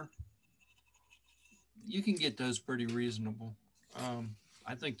toner, you can get those pretty reasonable.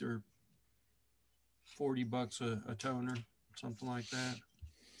 I think they're $40 a toner, something like that.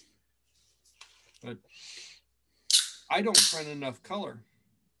 But I don't print enough color,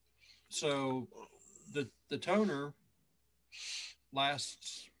 so the toner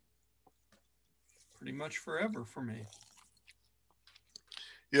lasts pretty much forever for me.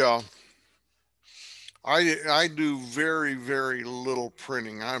 Yeah, I do very very little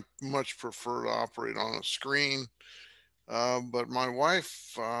printing. I much prefer to operate on a screen. But my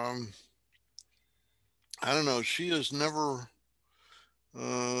wife, I don't know, she has never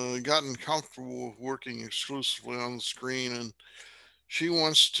gotten comfortable with working exclusively on the screen, and she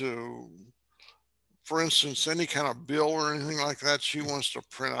wants to, for instance, any kind of bill or anything like that, she wants to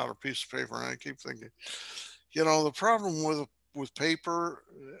print out a piece of paper. And I keep thinking, the problem with paper,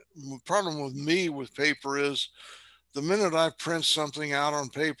 the problem with me with paper is the minute I print something out on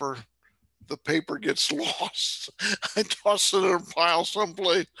paper, the paper gets lost. I toss it in a pile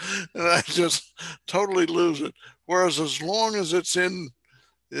someplace and I just totally lose it. Whereas as long as it's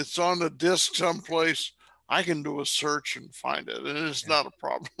on the disk someplace, I can do a search and find it, and it's Yeah. not a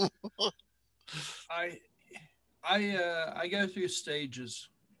problem. I I go through stages.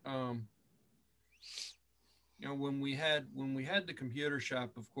 Um, when we had the computer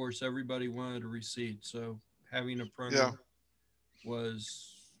shop, of course, everybody wanted a receipt, so having a Yeah, printer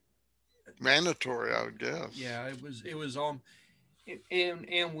was mandatory, I would guess. yeah, it was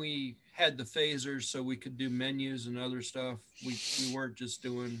and we had the phasers so we could do menus and other stuff. We weren't just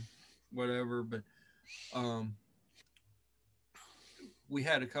doing whatever, but um, we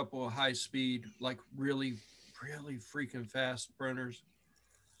had a couple of high speed, like really freaking fast printers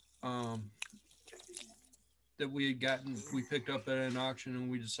um, that we had gotten. We picked up at an auction and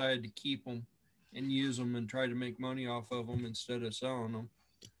we decided to keep them and use them and try to make money off of them instead of selling them.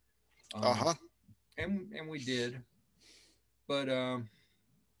 Uh Um, huh. and we did, but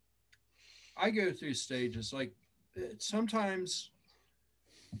I go through stages. Like sometimes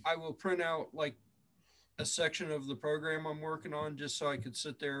I will print out like a section of the program I'm working on just so I could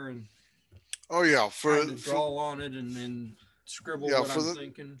sit there and Oh yeah, kind of draw on it and scribble yeah what I'm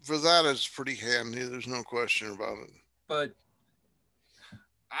thinking. for that it's pretty handy. There's no question about it. But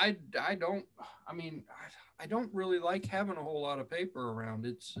I don't. I mean, I don't really like having a whole lot of paper around.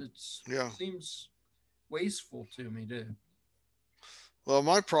 It's Yeah. seems wasteful to me too. Well,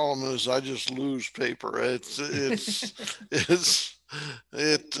 my problem is I just lose paper. It's it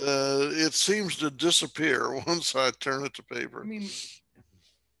seems to disappear once I turn it to I paper. mean,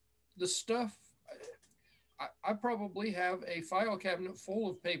 the stuff. I probably have a file cabinet full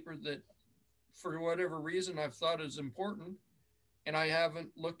of paper that, for whatever reason, I've thought is important, and I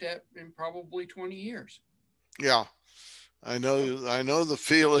haven't looked at in probably 20 years. Yeah, So, I know the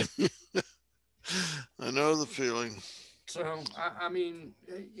feeling. I know the feeling. I mean,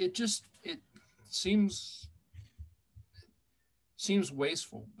 it just it seems seems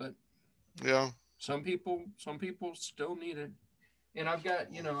wasteful, but Yeah. some people still need it. And I've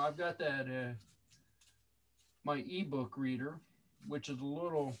got that my ebook reader, which is a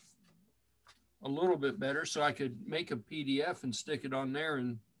little bit better, so I could make a PDF and stick it on there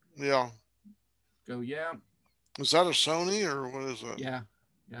and Yeah. go, yeah, Is that a Sony or what is it? yeah,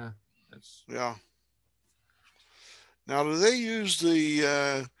 yeah. That's Yeah. Now, do they use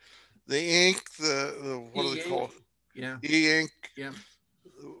the ink, the what do they e ink. call Yeah, it? E-ink, yeah.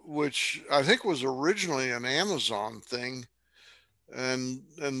 which I think was originally an Amazon thing, and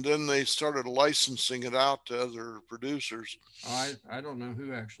then they started licensing it out to other producers. I don't know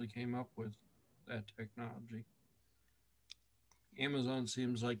who actually came up with that technology. Amazon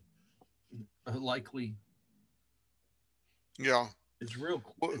seems like a likely. Yeah. It's real.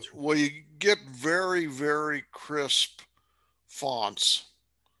 It's Well, you get very very crisp fonts.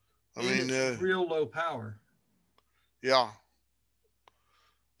 I and mean, it's real low power. yeah,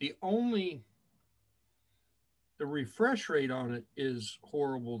 The only the refresh rate on it is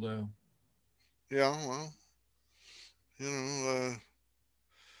horrible though. yeah. Well, you know,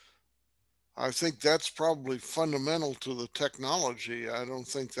 I think that's probably fundamental to the technology. I don't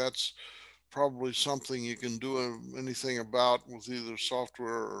think that's probably something you can do anything about with either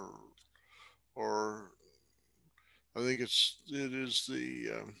software or I think it is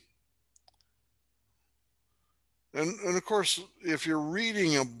the and of course if you're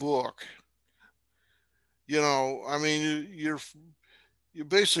reading a book, I mean you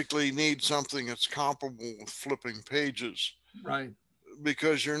basically need something that's comparable with flipping pages Right.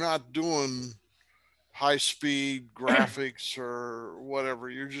 because you're not doing high speed graphics or whatever.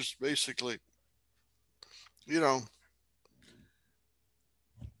 You're just basically you know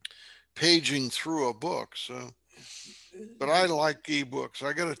paging through a book. So, but I The like ebooks.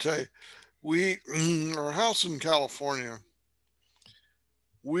 I got to tell you, we our house in California,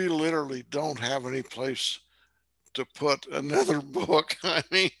 we literally don't have any place to put another book. all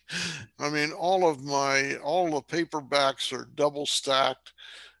the paperbacks are double stacked.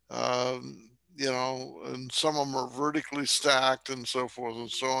 and some of them are vertically stacked and so forth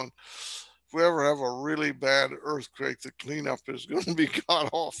and so on. If we ever have a really bad earthquake, the cleanup is going to be god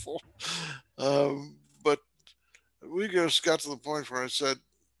awful. But we just got to the point where I said,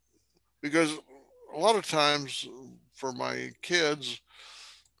 because a lot of times for my kids,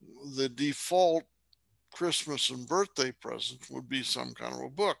 the default Christmas and birthday present would be some kind of a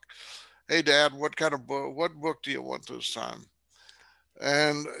book. Hey, Dad, what kind of book? What book do you want this time?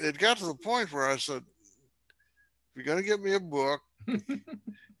 And it got to the point where I said, if you're going to get me a book,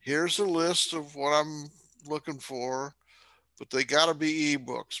 here's a list of what I'm looking for, but they got to be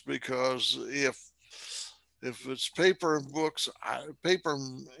ebooks, because if it's paper and books, paper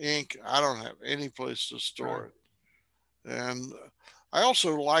and ink, I don't have any place to store Right. it. And I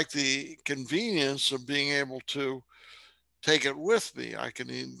also like the convenience of being able to take it with me. I can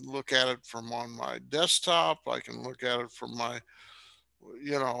look at it from on my desktop. I can look at it from my,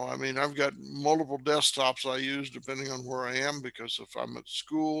 I mean, I've got multiple desktops I use depending on where I am, because if I'm at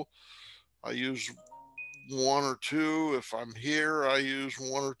school, I use one or two. If I'm here, I use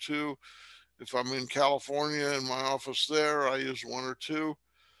one or two. If I'm in California in my office there, I use one or two.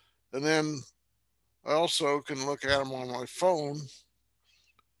 And then I also can look at them on my phone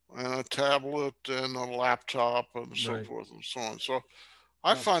and a tablet and a laptop and so Right. forth and so on. So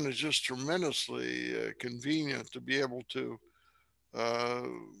I Well, find it just tremendously convenient to be able to uh,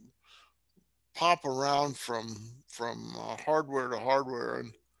 pop around from hardware to hardware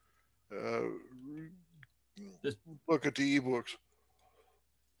and this look at the ebooks.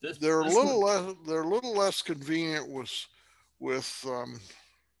 this They're a this little one. less. They're a little less convenient with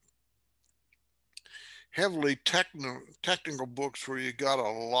heavily technical books where you got a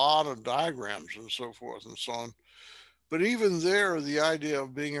lot of diagrams and so forth and so on. But even there, the idea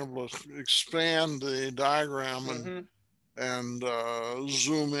of being able to expand the diagram Hmm. and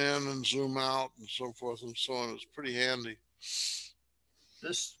zoom in and zoom out and so forth and so on is pretty handy.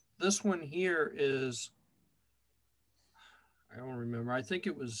 This one here is, I don't remember. I think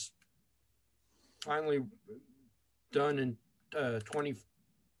it was finally done in 20,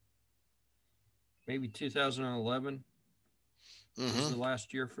 maybe 2011 was Hmm. the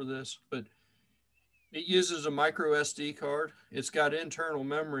last year for this. But it uses a micro SD card. It's got internal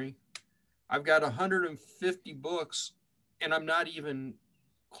memory. I've got 150 books, and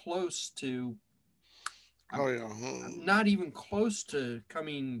close to. Oh I'm yeah. I'm not even close to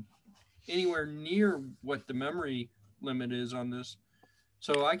coming anywhere near what the memory limit is on this.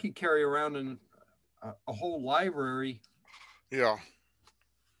 So I could carry around a whole library, Yeah. and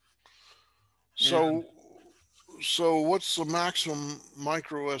So so what's the maximum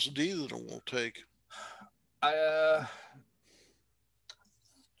micro SD that it will take? I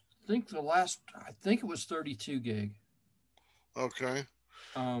I think it was 32 gig. Okay.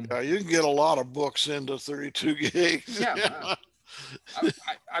 Um, Yeah, you can get a lot of books into 32 gigs. yeah,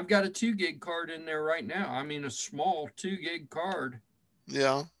 I've got a 2 gig card in there right now. I mean, a small 2 gig card.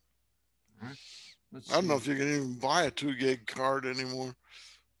 Yeah. All right, let's I don't know see. if you can even buy a 2 gig card anymore.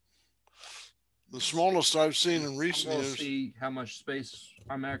 The smallest I've seen in I'm recent going to years. see how much space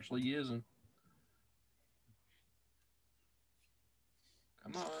I'm actually using.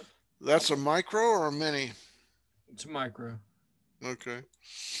 Come on. That's a micro or a mini? It's a micro. Okay.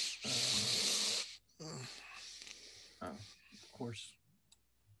 Uh, oh, of course,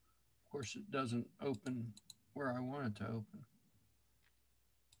 it doesn't open where I want it to open.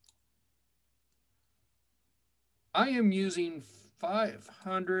 I am using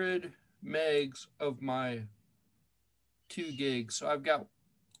 500 megs of my 2 gigs. So I've got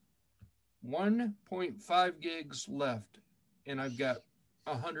 1.5 gigs left, and I've got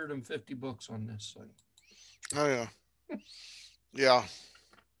 150 books on this thing. Oh yeah. Yeah.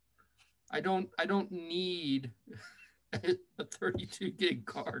 I don't need a 32 gig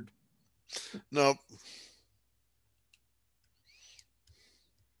card. Nope.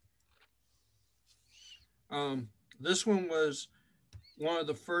 Um, this one was one of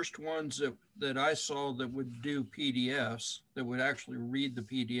the first ones that I saw that would do PDFs, that would actually read the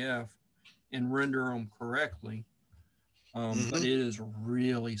PDF and render them correctly. But Hmm. it is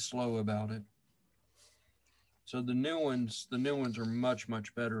really slow about it. So the new ones are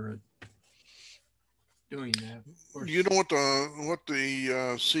much better at doing that. Of Do you course, know what the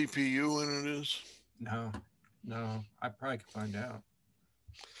CPU in it is? no, no, I probably could find out.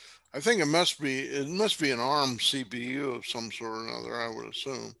 I think it must be an ARM CPU of some sort or another, I would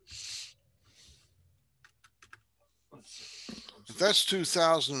assume. Let's see. Let's If see. that's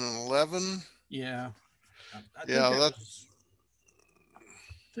 2011, Yeah, I think yeah, that that was.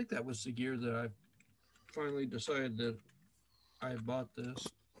 I think that was the year that I finally decided that I bought this.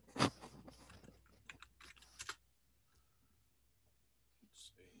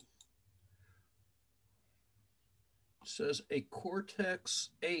 says a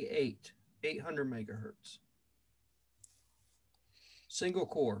Cortex A8, 800 megahertz, single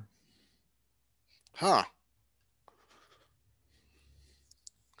core. Huh.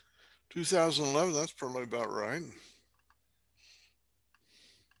 2011, that's probably about right.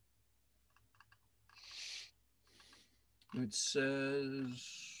 It says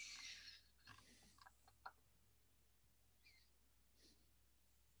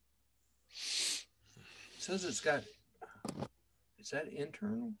it's got, is that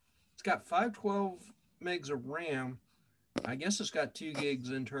internal? It's got 512 megs of RAM. I guess it's got 2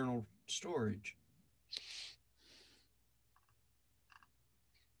 gigs internal storage.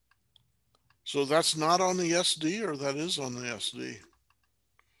 So that's not on the SD, or that is on the SD?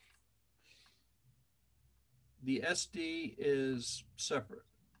 The SD is separate.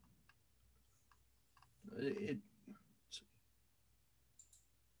 It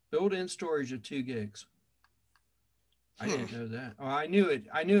built-in storage of 2 gigs. I didn't know that. Oh, I knew it.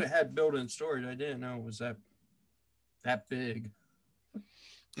 I knew it had built-in storage. I didn't know it was that big.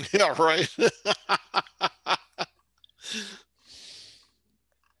 Yeah, right.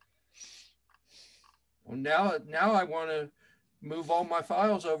 Well, now I want to move all my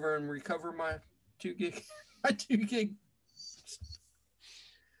files over and recover my 2 gig my 2 gig. Let's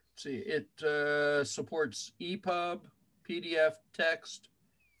see, it supports EPUB, PDF, text,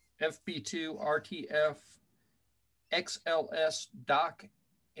 FP2, RTF, XLS, doc,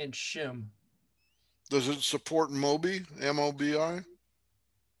 and shim. Does it support Mobi? MOBI?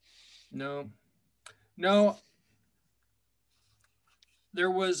 No.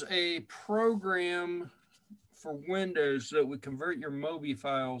 There was a program for Windows that would convert your Mobi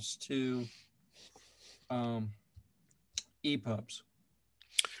files to EPUBs.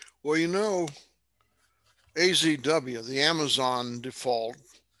 Well, you know, AZW, the Amazon default,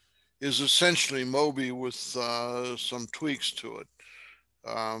 is essentially Mobi with some tweaks to it.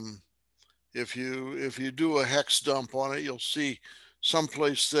 If you do a hex dump on it, you'll see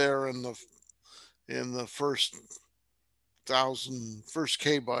someplace there in the first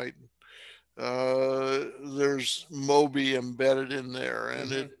kbyte, there's Mobi embedded in there,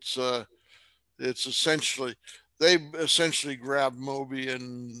 and it's essentially, they essentially grab Mobi.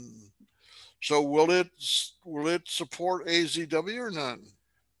 And so will it support AZW or not?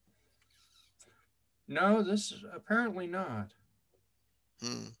 No, this is apparently not.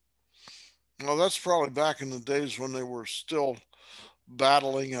 Well, that's probably back in the days when they were still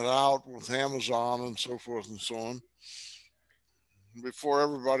battling it out with Amazon and so forth and so on, before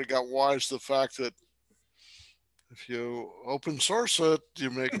everybody got wise to the fact that if you open source it, you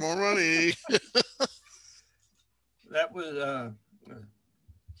make more money. That was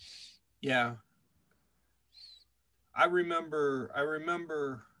yeah. I remember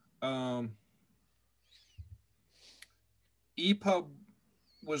EPUB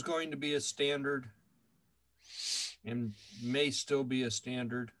was going to be a standard and may still be a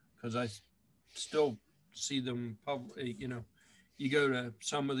standard, because I still see them public. You go to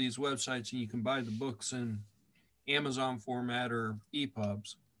some of these websites and you can buy the books in Amazon format or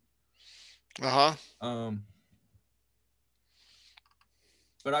EPUBs. But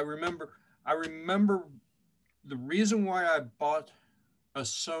I remember the reason why I bought a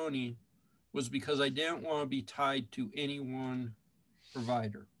Sony was because I didn't want to be tied to any one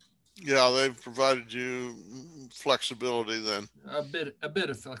provider. Yeah, they've provided you flexibility then. A bit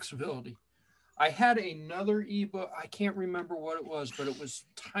of flexibility. I had another ebook. I can't remember what it was, but it was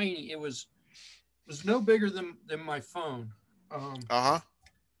tiny. It was no bigger than my phone.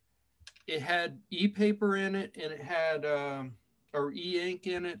 It had e-paper in it, and it had or e-ink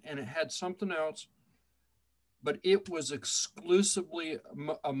in it, and it had something else, but it was exclusively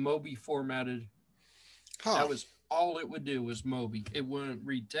a Mobi formatted. That was all it would do, was Mobi. It wouldn't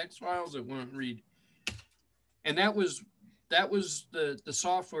read text files. It wouldn't read, and that was the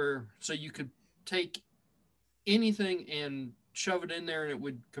software. So you could take anything and shove it in there, and it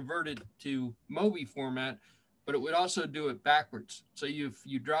would convert it to Mobi format, but it would also do it backwards. So if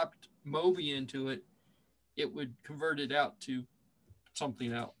you dropped Mobi into it, it would convert it out to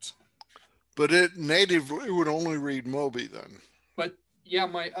something else. But it natively would only read Mobi then. But yeah,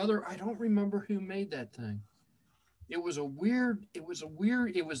 I don't remember who made that thing. It was a weird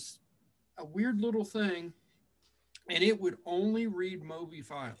little thing, and it would only read Mobi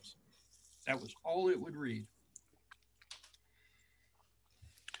files. That was all it would read.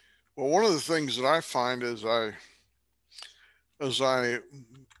 Well, one of the things that I find as I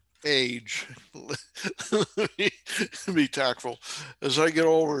age, be tactful, as I get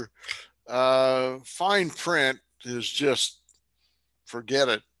older, fine print is just, forget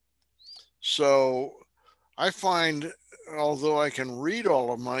it. So I find although I can read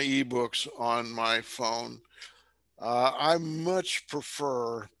all of my ebooks on my phone, I much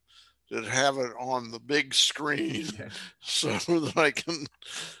prefer to have it on the big screen Okay. so that I can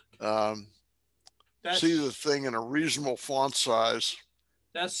um, see the That's thing in a reasonable font size.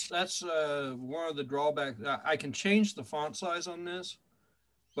 that's one of the drawbacks. I can change the font size on this,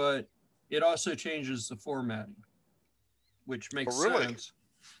 but it also changes the formatting, which Oh, makes really? sense.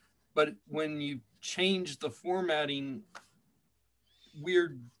 But when you change the formatting,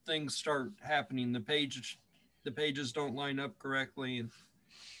 weird things start happening. The pages don't line up correctly, and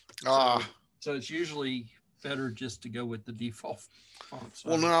so Ah, so it's usually better just to go with the default font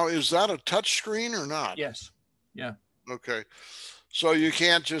well, size. now, is that a touch screen or not? Yes. Yeah. Okay. So you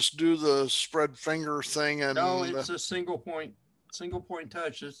can't just do the spread finger thing No, and, it's a single point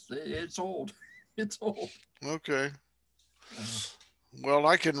touch. It's old. It's old. okay. Uh, Well,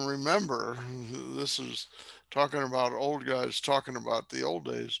 I can remember, this is talking about old guys talking about the old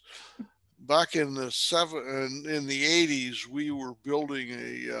days. Back in in the 80s, we were building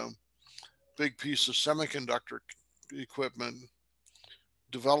a big piece of semiconductor equipment,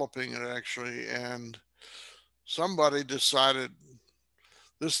 developing it actually, and somebody decided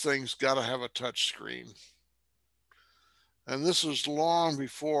this thing's got to have a touch screen. And this is long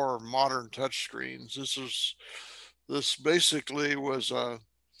before modern touch screens. This basically was a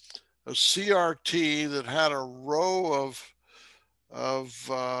CRT that had a row of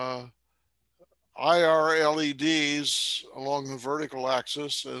IR LEDs along the vertical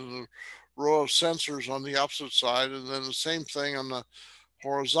axis and a row of sensors on the opposite side, and then the same thing on the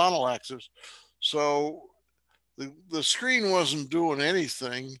horizontal axis. So the screen wasn't doing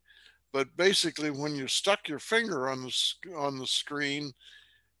anything, but basically when you stuck your finger on the screen,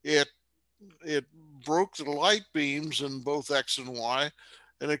 it it broke the light beams in both X and Y,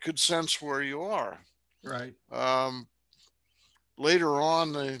 and it could sense where you are. right. Um, Later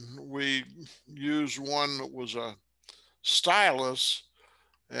on, we used one that was a stylus,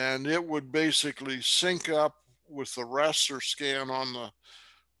 and it would basically sync up with the raster scan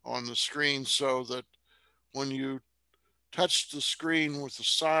on the screen, so that when you touched the screen with the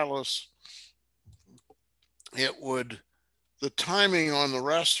stylus, it would the timing on the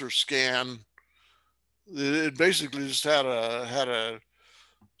raster scan. It basically just had a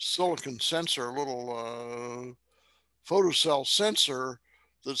silicon sensor, a little photocell sensor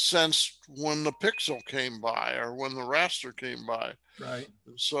that sensed when the pixel came by or when the raster came by. Right.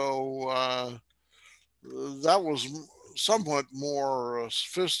 So that was somewhat more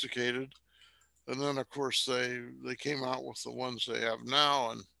sophisticated. And then, of course, they came out with the ones they have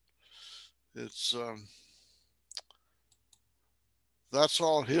now, and it's that's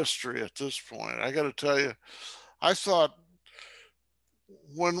all history at this point. I got to tell you, I thought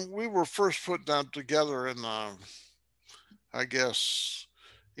when we were first put that together in, I guess,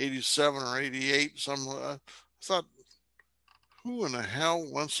 87 or 88, I thought, who in the hell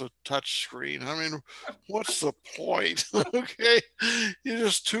wants a touch screen? I mean, what's the point? Okay, you're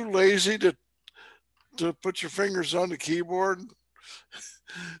just too lazy to put your fingers on the keyboard.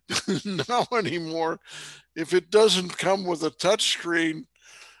 Now anymore, if it doesn't come with a touch screen,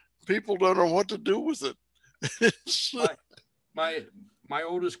 people don't know what to do with it. It's, My my my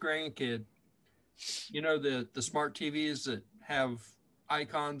oldest grandkid, the smart TVs that have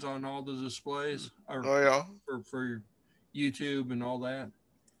icons on all the displays, or oh yeah, for YouTube and all that.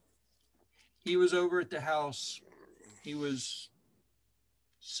 He was over at the house. He was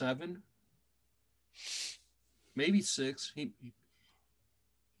 7, maybe 6.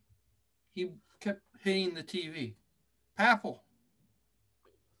 He kept hitting the TV. Papple,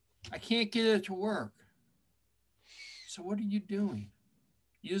 I can't get it to work. So what are you doing?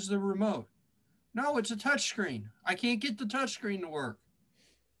 Use the remote. No, it's a touchscreen. I can't get the touchscreen to work.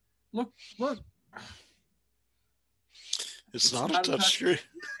 Look, look. it's It's not a not a touch touch. screen.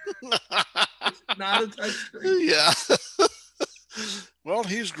 It's not a touchscreen. Yeah. Well,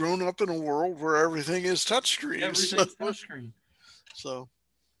 he's grown up in a world where everything is touchscreens. So, Everything's touchscreen. so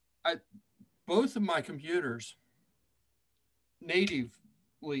I Both of my computers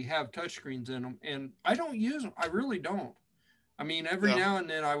natively have touchscreens in them, and I don't use them. I really don't. I mean, every yeah. now and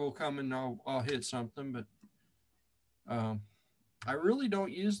then I will come and I'll hit something, but um, I really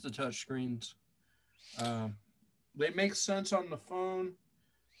don't use the touchscreens. Um, they make sense on the phone.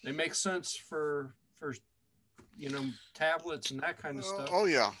 They make sense for tablets and that kind of stuff. Oh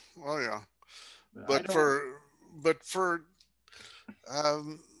yeah. Oh yeah. But I But don't. but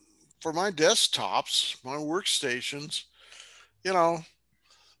um, for my desktops, my workstations, you know,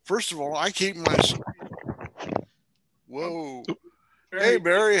 first of all, I keep my Oh, whoa. Hey Barry,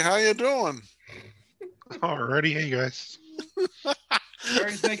 Barry, how you doing? Alrighty, hey guys.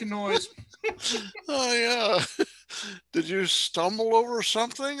 Barry's making noise. Oh yeah. Did you stumble over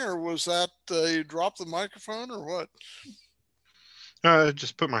something, or was that you dropped the microphone, or what? I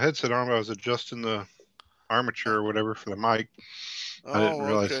just put my headset on. I was adjusting the armature Oh, or whatever for the mic. I didn't oh,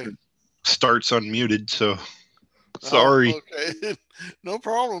 realize okay. it starts unmuted. So Oh, sorry. okay. No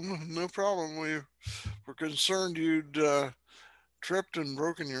problem. No problem. We were concerned you'd tripped and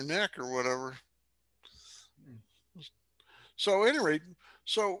broken your neck or whatever. So, anyway,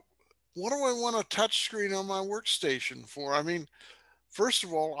 so what do I want a touch screen on my workstation for? I mean, first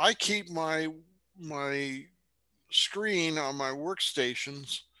of all, I keep my screen on my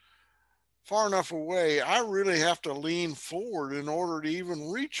workstations far enough away. I really have to lean forward in order to even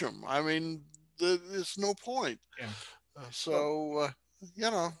reach them. I mean, it's no point. Yeah. Well, So,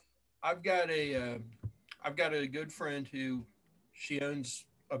 you know, I've got a I've got a good friend who she owns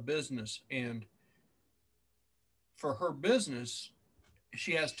a business, and for her business,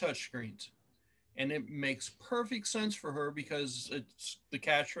 she has touch screens, and it makes perfect sense for her because it's the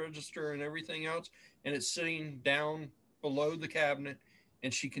cash register and everything else, and it's sitting down below the cabinet,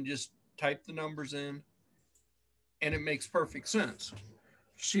 and she can just type the numbers in, and it makes perfect sense.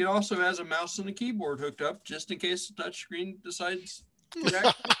 She also has a mouse and a keyboard hooked up just in case the touchscreen decides to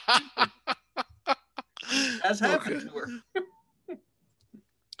act stupid. Has happened okay. to her.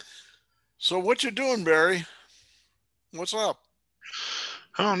 So, what you doing, Barry? What's up?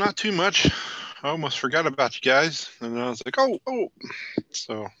 Oh, not too much. I almost forgot about you guys, and I was like, oh.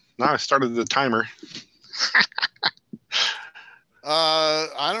 So now I started the timer.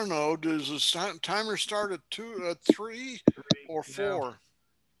 I don't know. Does the timer start at two, three, Three. or No. four?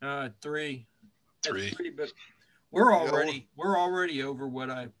 Three. At Three. three, but Yeah. we're already over what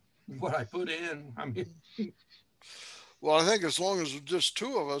I put in. I mean, Well, I think as long as it's just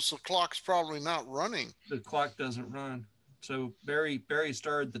two of us, the clock's probably not running. the clock doesn't run. So Barry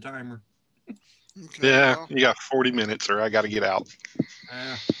started the timer. Okay. Yeah, Well. you got 40 minutes, or I got to get out.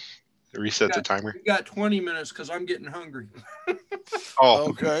 Uh, Reset the timer. we got 20 minutes because I'm getting hungry. Oh,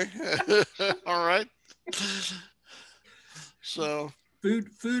 Okay. All right. So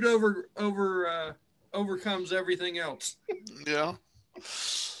Food overcomes everything else. yeah.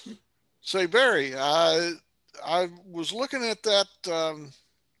 Say, Barry, I was looking at that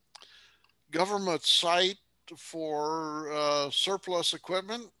government site for surplus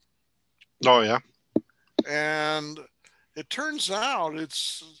equipment, oh yeah. and it turns out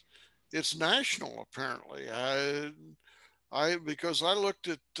it's national apparently. I because I looked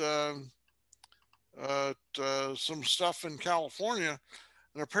at some stuff in California,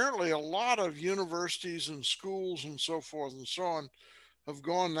 and apparently a lot of universities and schools and so forth and so on have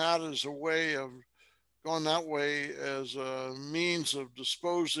gone that way as a means of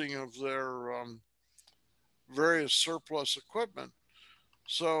disposing of their various surplus equipment.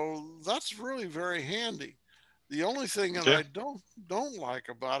 So that's really very handy. The only thing that Yeah. I don't like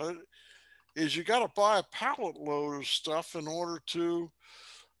about it is you got to buy a pallet load of stuff in order to,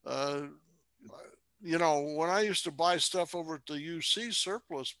 uh, when I used to buy stuff over at the UC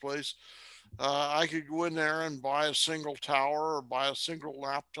surplus place, I could go in there and buy a single tower or buy a single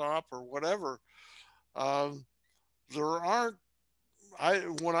laptop or whatever. Um, there aren't. I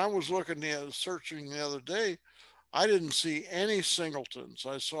when I was looking at searching the other day, I didn't see any singletons.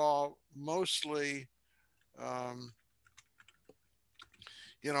 I saw mostly, um,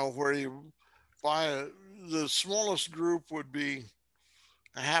 where you buy the smallest group would be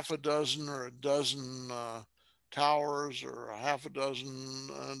a half a dozen or a dozen towers or a half a dozen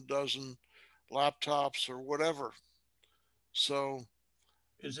laptops or whatever. So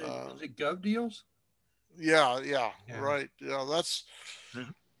uh, Is it Gov Deals? yeah, yeah, Yeah. right. Yeah, that's Yeah.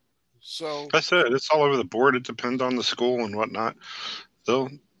 so. I said it's all over the board. It depends on the school and whatnot. They'll,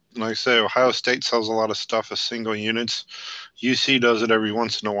 like I say, Ohio State sells a lot of stuff as single units. UC does it every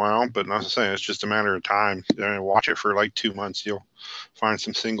once in a while, but like I say, it's just a matter of time. Watch it for like 2 months. You'll find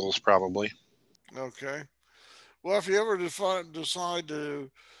some singles probably. Okay. Well, if you ever decide to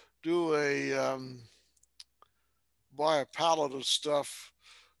do a buy a pallet of stuff,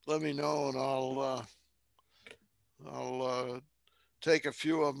 let me know and I'll take a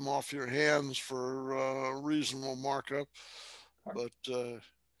few of them off your hands for a reasonable markup. But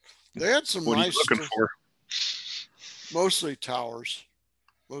they had some What are you nice looking stuff, for? mostly towers,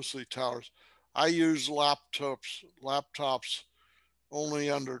 mostly towers. I use laptops only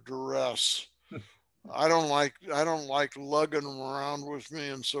under duress. I don't like lugging them around with me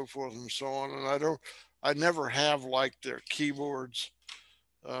and so forth and so on. And I never have liked their keyboards,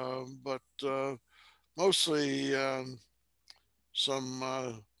 but mostly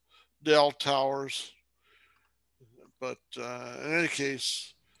some Dell towers. But in any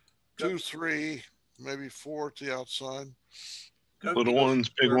case, Go, 2, 3, maybe 4 at the outside. Little go ones,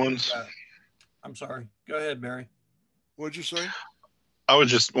 big where we've ones. got. I'm sorry. Go ahead, Barry. What'd you say? I was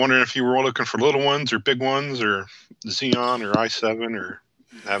just wondering if you were looking for little ones or big ones or Xeon or i7 or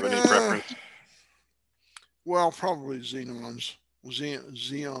have any Uh, preference. well, probably Xenons.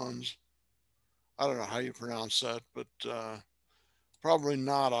 Xeons. I don't know how you pronounce that, but probably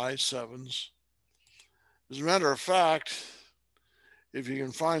not i7s. As a matter of fact, if you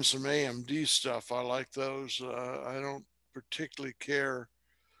can find some AMD stuff, I like those. I don't particularly care.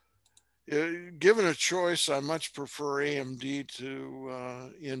 Given a choice, I much prefer AMD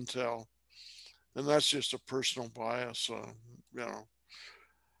to Intel, and that's just a personal bias. You know,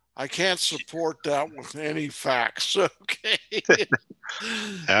 I can't support that with any facts. Okay, I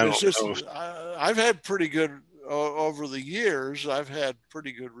it's don't just know if I've had pretty good over the years. I've had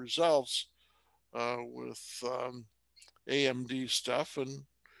pretty good results with AMD stuff, and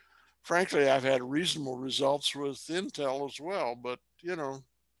frankly, I've had reasonable results with Intel as well. But you know,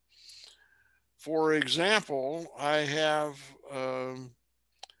 for example, I have a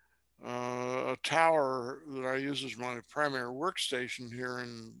tower that I use as my primary workstation here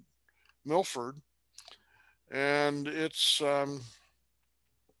in Milford, and it's an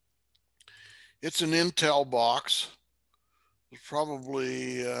Intel box. It's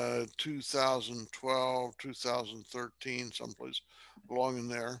probably 2012, 2013, someplace along in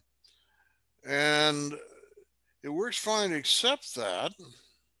there, and it works fine, except that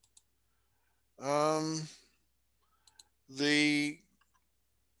um, the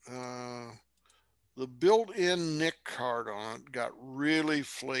uh, the built-in NIC card on it got really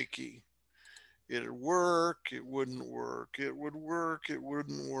flaky. It'd work, it wouldn't work, it would work, it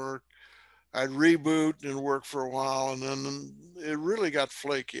wouldn't work. I'd reboot and work for a while, and then it really got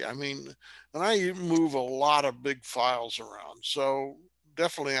flaky. I mean, and I move a lot of big files around, so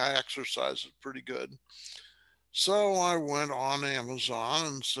definitely I exercise it pretty good. So I went on Amazon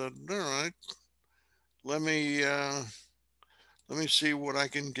and said, "All right, let me uh, let me see what I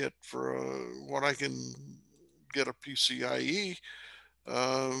can get for what I can get a PCIe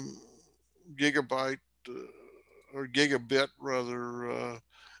um, gigabyte or gigabit rather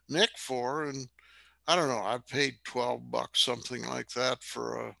NIC for, and I don't know. I paid $12, something like that,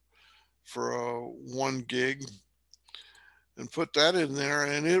 for a 1 gig, and put that in there,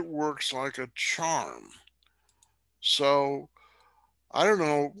 and it works like a charm. So I don't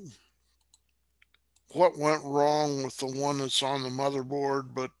know what went wrong with the one that's on the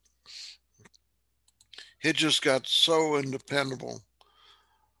motherboard, but it just got so independable.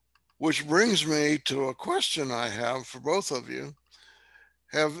 Which brings me to a question I have for both of you.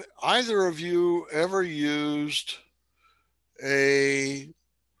 Have either of you ever used a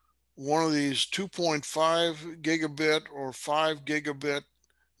one of these 2.5 gigabit or 5 gigabit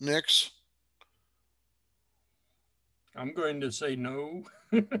NICs? I'm going to say no.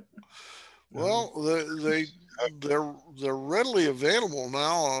 No. Well, they're readily available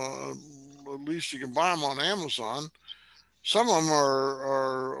now. At least you can buy them on Amazon. Some of them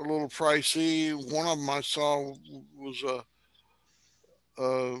are a little pricey. One of them I saw was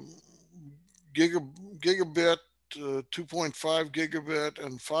a gigabit, 2.5 gigabit,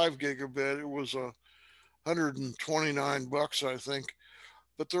 and 5 gigabit. It was $129, I think.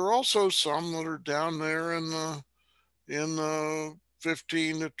 But there are also some that are down there in the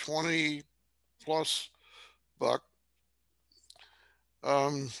 15 to 20 plus buck.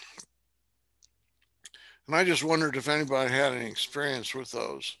 Um, and I just wondered if anybody had any experience with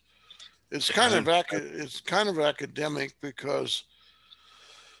those. I, It's kind of academic because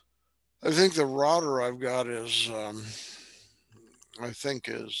I think the router I've got is 1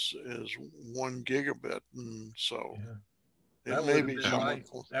 gigabit, and so Yeah. it may be yeah, somewhat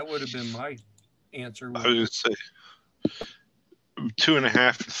close. That would have been my answer. I would say 2.5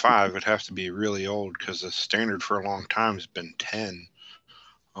 and 5 would have to be really old because the standard for a long time has been 10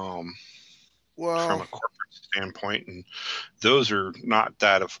 um, from Well, a corporate standpoint. And those are not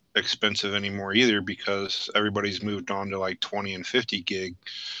that expensive anymore either because everybody's moved on to like 20 and 50 gig.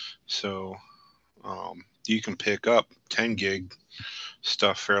 So you can pick up 10 gig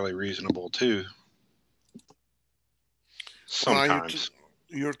stuff fairly reasonable too. now Sometimes.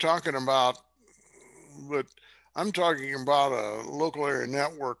 you're talking about, but I'm talking about a local area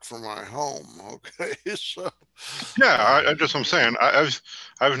network for my home. Okay, so Yeah, uh, I just I'm saying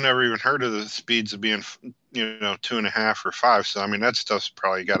I've never even heard of the speeds of being 2.5 or 5. So I mean that stuff's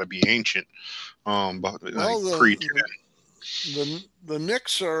probably got to be ancient, but like well, pre. the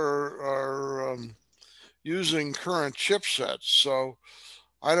NICs are using current chipsets, so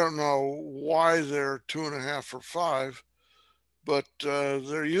I don't know why they're 2.5 or 5, but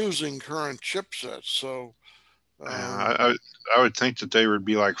they're using current chipsets. So Yeah, um, I would think that they would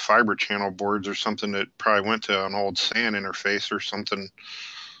be like fiber channel boards or something that probably went to an old SAN interface or something.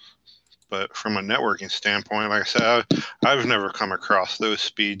 But from a networking standpoint, like I said, I've never come across those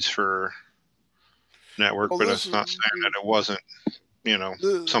speeds for network, well, but it's not saying that it wasn't,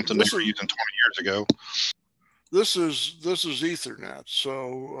 something they this were is using 20 years ago. this is Ethernet.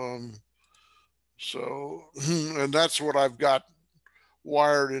 So and that's what I've got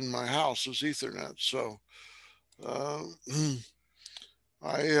wired in my house is Ethernet. So uh,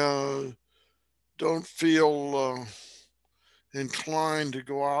 I don't feel inclined to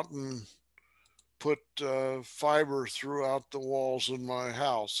go out and put fiber throughout the walls in my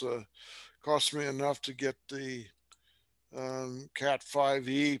house. Cost me enough to get the Cat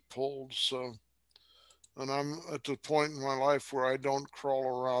 5e pulled. So, and I'm at the point in my life where I don't crawl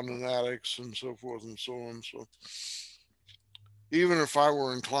around in attics and so forth and so on. So, even if I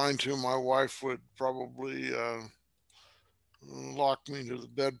were inclined to, my wife would probably lock me to the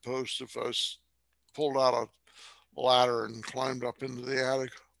bedpost if I pulled out a ladder and climbed up into the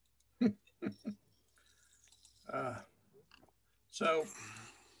attic. Uh, so,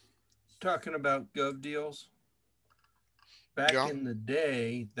 talking about gov deals, back Yeah. in the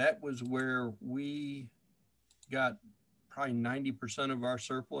day, that was where we got probably 90% of our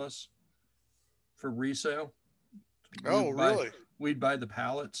surplus for resale. We Oh, would buy really? we'd buy the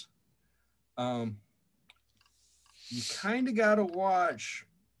pallets. Um, you kind of got to watch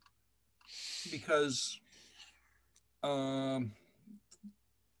because um,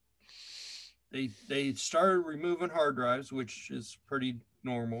 they started removing hard drives, which is pretty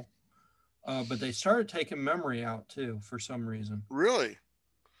normal. But they started taking memory out too for some reason. Really?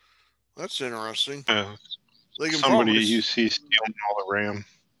 That's interesting. Uh, They can Somebody probably. you see stealing all the RAM.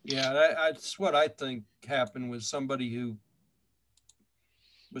 Yeah, that's what I think happened was somebody who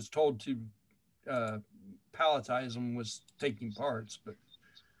was told to uh, palletize them was taking parts. But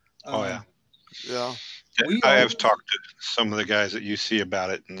Oh yeah. um, Yeah. we I have always, talked to some of the guys at UC about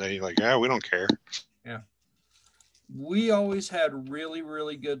it, and they like, yeah, we don't care. yeah, we always had really,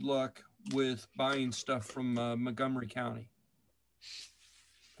 really good luck with buying stuff from Montgomery County,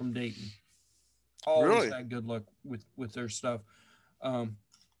 from Dayton. Always Really? had good luck with their stuff. Um,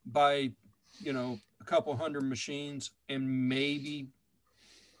 buy, a couple hundred machines, and maybe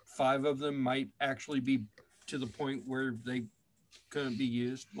 5 of them might actually be to the point where they couldn't be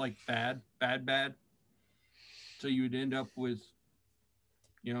used, like bad, bad, bad. So you would end up with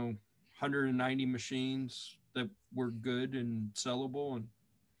 190 machines that were good and sellable, and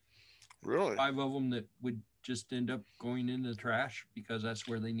Really? 5 of them that would just end up going in the trash because that's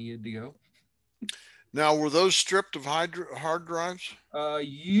where they needed to go. Now, were those stripped of hard drives?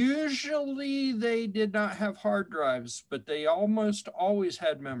 Usually they did not have hard drives, but they almost always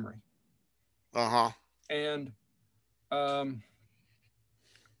had memory. Uh huh. And um,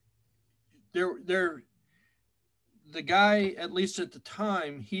 there, the guy, at least at the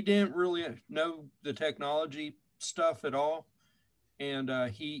time, he didn't really know the technology stuff at all, and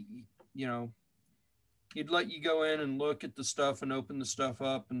you know, he'd let you go in and look at the stuff and open the stuff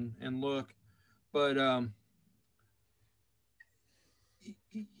up and look, but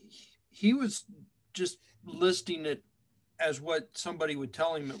he, he was just listing it as what somebody would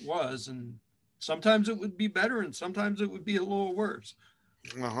tell him it was, and sometimes it would be better and sometimes it would be a little worse.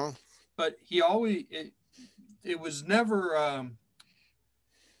 Uh huh. But it was never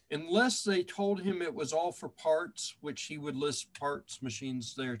unless they told him it was all for parts, which he would list parts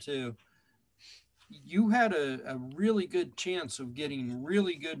machines there too. You had a really good chance of getting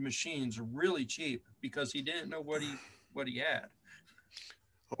really good machines really cheap because he didn't know what he had.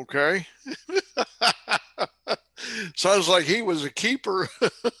 Okay. Sounds like he was a keeper.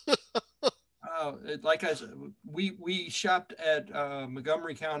 Like I said, we shopped at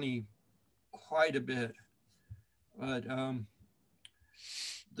Montgomery County quite a bit, but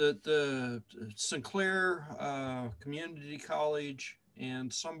the Sinclair Community College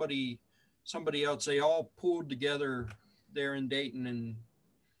and somebody else, they all pulled together there in Dayton and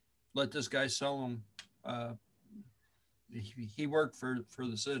let this guy sell them. Uh, he worked for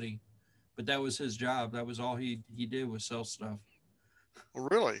the city, but that was his job. That was all he did was sell stuff.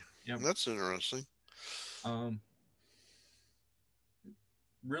 Really? Yep. That's interesting. Um,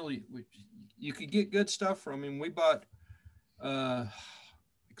 really, you could get good stuff from him. We bought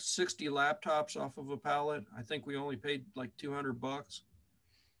 60 laptops off of a pallet. I think we only paid like $200,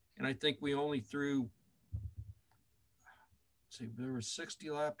 and I think we only threw. See, there were 60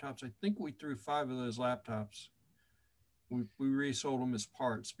 laptops. I think we threw 5 of those laptops. We resold them as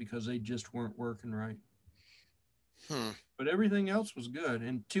parts because they just weren't working right. Hmm. But everything else was good,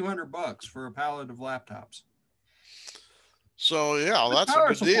 and $200 for a pallet of laptops. So yeah, With that's a power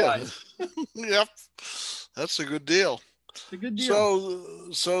good deal. supplies. Yep, that's a good deal. It's a good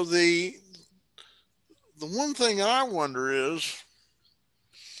deal. So the one thing I wonder is,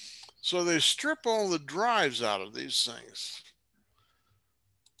 so they strip all the drives out of these things.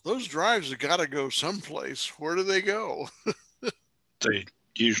 Those drives have got to go someplace. Where do they go? They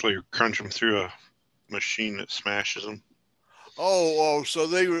usually crunch them through a machine that smashes them. Oh, so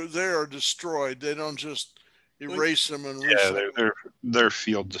they are destroyed. They don't just erase them and Yeah, reset. they're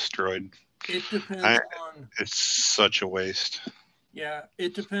field destroyed. It depends on. It's such a waste. Yeah,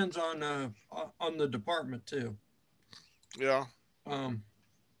 it depends on the department too. Yeah. Um,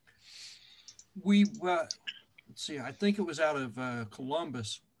 we let's see. I think it was out of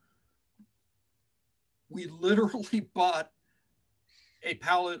Columbus. We literally bought a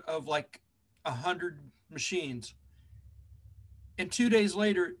pallet of like 100 machines, and 2 days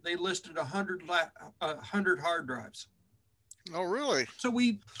later they listed 100 hard drives. Oh, really? So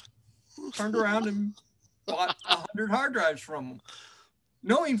we turned around and bought 100 hard drives from them,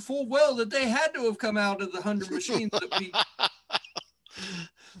 knowing full well that they had to have come out of the 100 machines that we.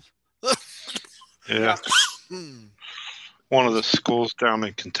 Yeah. One of the schools down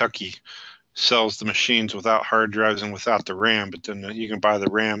in Kentucky sells the machines without hard drives and without the RAM, but then you can buy the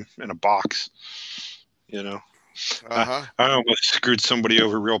RAM in a box. You know, Uh-huh. I almost screwed somebody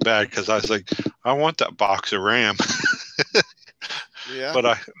over real bad because I was like, I want that box of RAM. Yeah.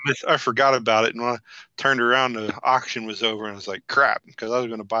 But I forgot about it, and when I turned around, the auction was over, and I was like, crap, because I was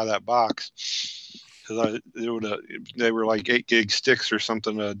going to buy that box. Because they were like 8 gig sticks or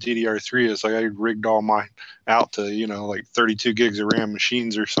something. DDR3 is like I rigged all mine out to like 32 gigs of RAM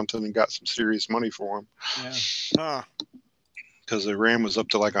machines or something, and got some serious money for them. Yeah. Huh. Because the RAM was up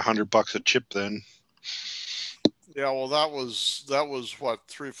to like $100 a chip then. Yeah. Well, that was what,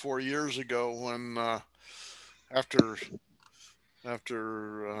 3 or 4 years ago when after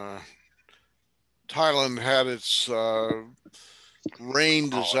Thailand had its rain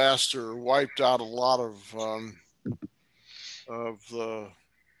disaster, wiped out a lot of the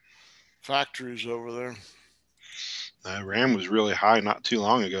factories over there. RAM was really high not too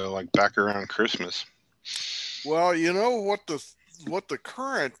long ago, like back around Christmas. Well, you know what the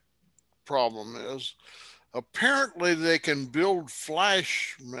current problem is? Apparently, they can build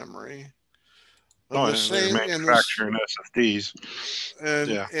flash memory of Oh, the yeah, they're same in this, manufacturing SSDs.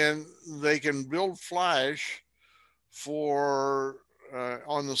 Yeah. and they can build flash for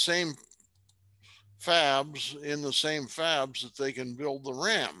on the same fabs in the same fabs that they can build the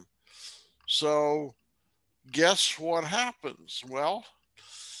RAM. So guess what happens? Well,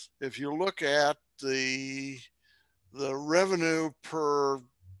 if you look at the revenue per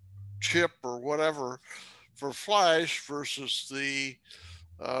chip or whatever for flash versus the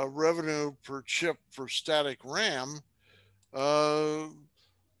revenue per chip for static RAM, uh,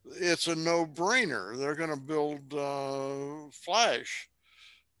 it's a no-brainer. They're going to build flash,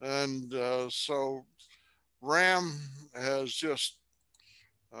 and so RAM has just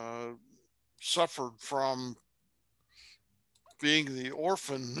uh, suffered from being the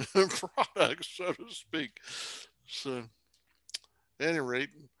orphan product, so to speak. So, at any rate,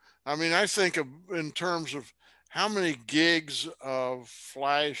 I mean, I think of in terms of how many gigs of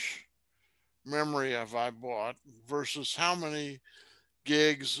flash memory have I bought versus how many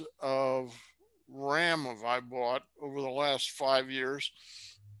gigs of RAM have I bought over the last 5 years.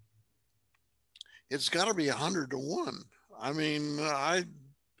 It's got to be 100 to 1. I mean, I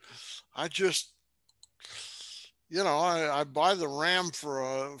just I buy the RAM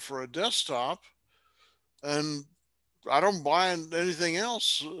for a desktop, and I don't buy anything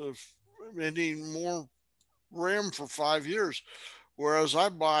else, any more RAM for 5 years. Whereas I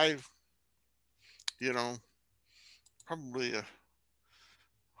buy, you know, probably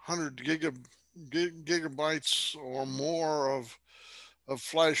 100 gigabytes or more of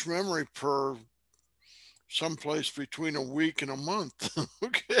flash memory per someplace between a week and a month.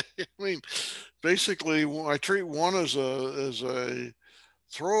 Okay, I mean, basically, I treat one as a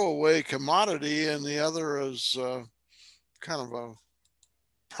throwaway commodity, and the other as kind of a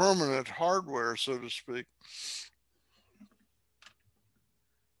permanent hardware, so to speak.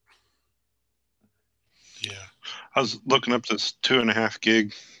 Yeah. I was looking up this 2.5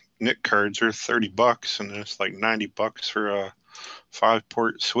 gig NIC cards are $30, and it's like $90 for a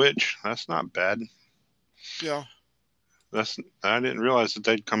 5-port switch. That's not bad. Yeah, I didn't realize that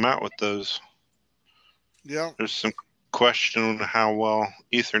they'd come out with those. yeah. There's some question on how well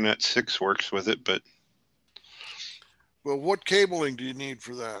Ethernet 6 works with it, but Well, what cabling do you need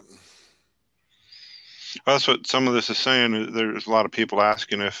for that? Well, that's what some of this is saying. There's a lot of people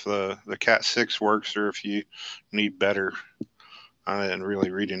asking if the Cat 6 works or if you need better. I didn't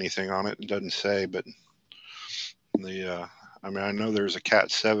really read anything on it. It doesn't say, but I mean, I know there's a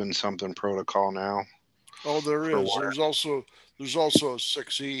Cat 7 something protocol now. Oh, there For is. wire. There's also a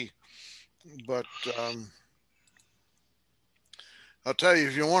 6E, but I'll tell you,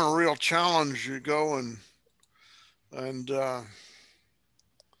 if you want a real challenge, you go and uh,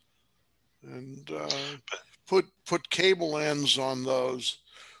 and put cable ends on those.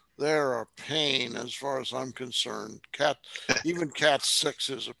 They're a pain as far as I'm concerned. Even Cat 6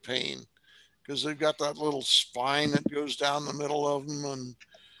 is a pain because they've got that little spine that goes down the middle of them, and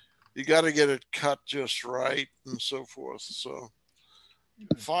you got to get it cut just right and so forth. So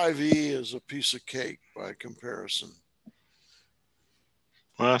 5E is a piece of cake by comparison.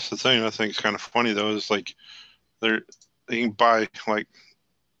 Well, that's the thing. I think it's kind of funny though. Is like they can buy like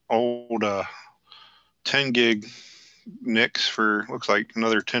old 10 gig NICs for looks like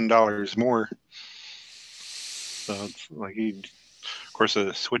another $10 more. So it's like of course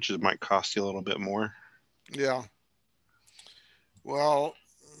the switches might cost you a little bit more. Yeah. Well,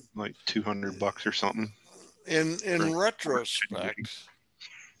 Like $200 or something. in For in retrospect,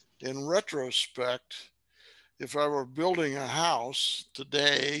 in retrospect, if I were building a house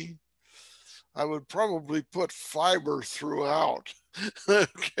today, I would probably put fiber throughout.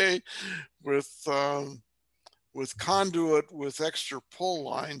 Okay, with conduit with extra pull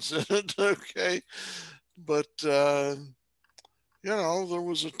lines in it. Okay, but there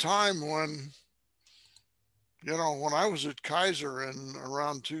was a time when when I was at Kaiser in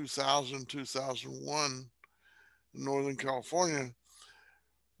around 2000, 2001 in Northern California,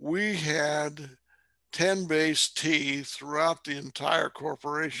 we had 10 base T throughout the entire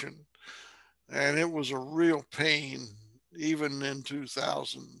corporation. And it was a real pain, even in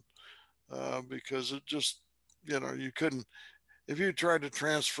 2000, because it just, you couldn't, if you tried to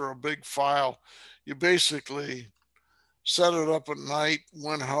transfer a big file, you basically set it up at night,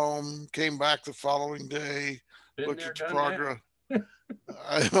 went home, came back the following day, Been looked there, at your done progress.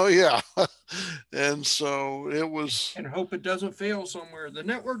 Oh yeah, and so it that. was. And hope it doesn't fail somewhere. The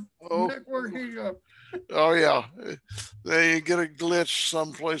Oh, network here. oh yeah, they get a glitch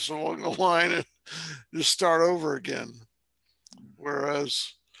someplace along the line and just start over again.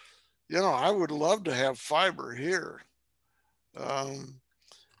 Whereas, I would love to have fiber here, um,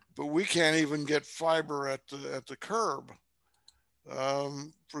 but we can't even get fiber at the curb.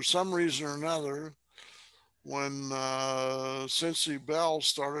 For some reason or another, when Cincy Bell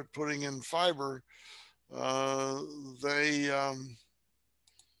started putting in fiber, uh, they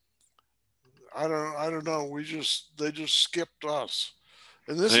I don't know. They just skipped us,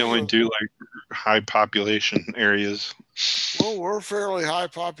 and this They is only a do like high population areas. well, we're a fairly high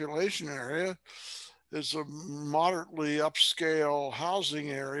population area. It's a moderately upscale housing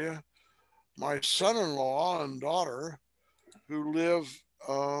area. My son-in-law and daughter, who live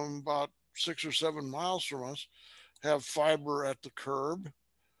about 6 or 7 miles from us, have fiber at the curb,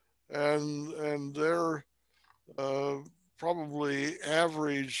 and their uh, probably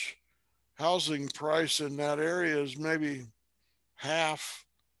average housing price in that area is maybe half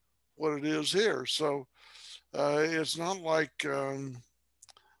what it is here. So it's not like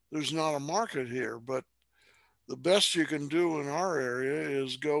there's not a market here, but the best you can do in our area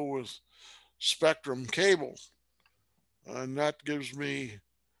is go with Spectrum cable, and that gives me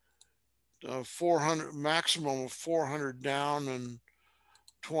 400 maximum of 400 down and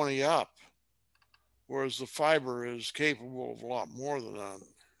 20 up, whereas the fiber is capable of a lot more than that.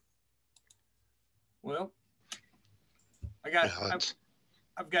 Well, I Yeah, got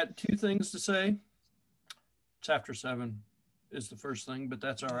I've got two things to say. Chapter 7 is the first thing, but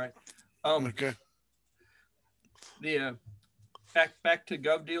that's all right. Okay. The back to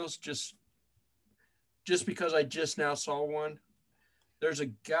gov deals. Just because I just now saw one, there's a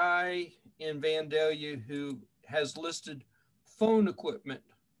guy in Vandalia who has listed phone equipment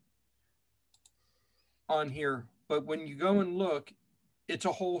on here, but when you go and look, it's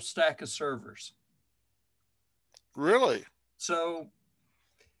a whole stack of servers. Really? So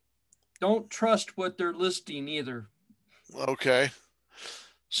don't trust what they're listing either. Okay.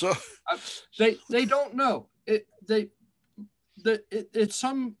 So They don't know it. It's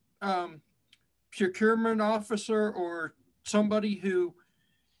some procurement officer or somebody who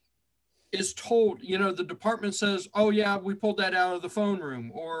is told. The department says, "Oh yeah, we pulled that out of the phone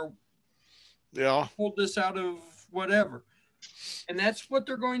room," or yeah. pulled this out of whatever, and that's what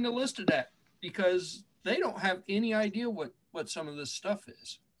they're going to list it at because they don't have any idea what some of this stuff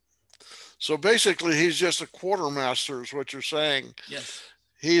is. So basically, he's just a quartermaster, is what you're saying. Yes.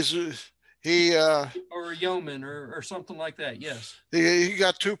 He's he Or a yeoman or something like that. Yes. he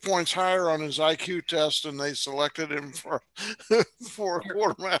got 2 points higher on his IQ test, and they selected him for for a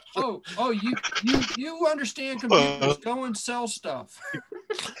quartermaster. You understand computers. Go and sell stuff.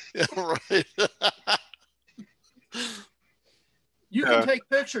 Yeah, right. You can take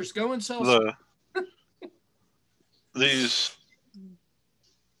pictures. Go and sell stuff.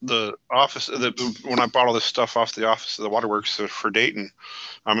 The office, when I bought all this stuff off the office of the waterworks for Dayton,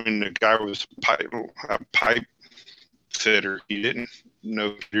 I mean, the guy was a pipe fitter. He didn't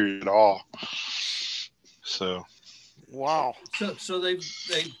know computers at all. So Wow. So they've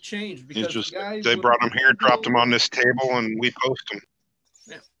changed because they brought him here, dropped him on this table, and we post him.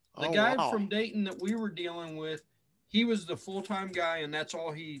 Yeah. The guy from Dayton that we were dealing with, he was the full-time guy, and that's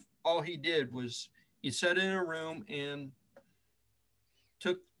all he did was he sat in a room and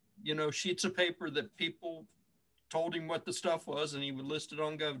took, sheets of paper that people told him what the stuff was, and he would list it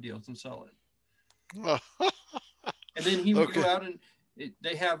on GovDeals and sell it. And then he would go out and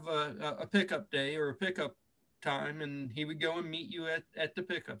they have a pickup day or a pickup time, and he would go and meet you at the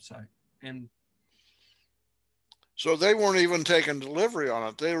pickup site. And so they weren't even taking delivery on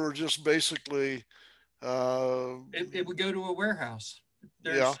it. They were just basically it would go to a warehouse.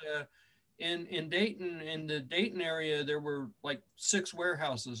 There's in Dayton, in the Dayton area, there were like 6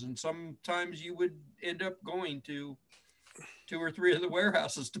 warehouses, and sometimes you would end up going to 2 or 3 of the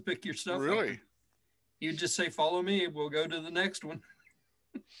warehouses to pick your stuff up. Really? You'd just say, "Follow me. We'll go to the next one."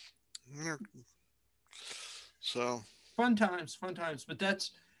 So fun times. But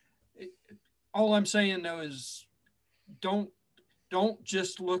that's all I'm saying though is don't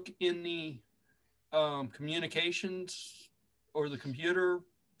just look in the communications or the computer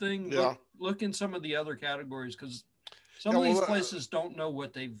thing. Yeah. Look in some of the other categories, because some of these places don't know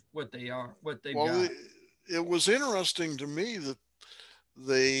what they've got. It was interesting to me that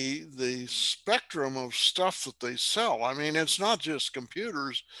the spectrum of stuff that they sell. I mean, it's not just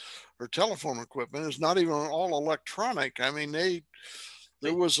computers or telephone equipment. It's not even all electronic. I mean,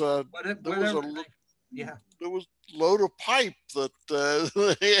 there was a load of pipe that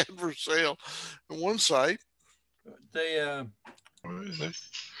they had for sale on one site.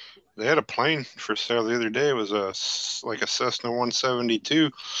 They had a plane for sale the other day. It was a Cessna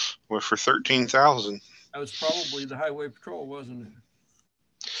 172 for $13,000. That was probably the Highway Patrol, wasn't it?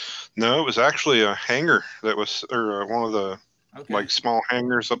 No, it was actually a hangar that was, or one of the small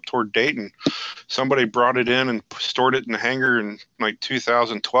hangars up toward Dayton. Somebody brought it in and stored it in the hangar in like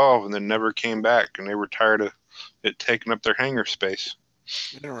 2012, and then never came back. And they were tired of it taking up their hangar space.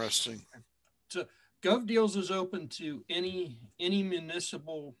 Interesting. So GovDeals is open to any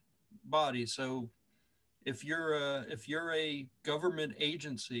municipal body. So if you're a government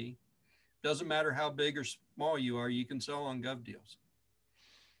agency, doesn't matter how big or small you are, you can sell on GovDeals.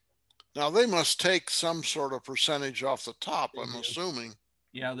 Now they must take some sort of percentage off the top, I'm assuming.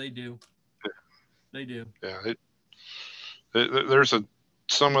 Yeah, they do. They do. Yeah, there's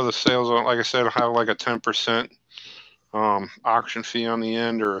some of the sales, like I said, have like a 10% auction fee on the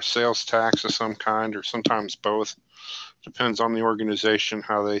end, or a sales tax of some kind, or sometimes both. Depends on the organization,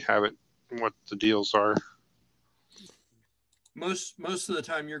 how they have it, what the deals are. Most of the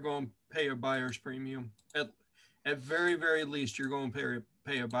time, you're going to pay a buyer's premium. At very, very least, you're going to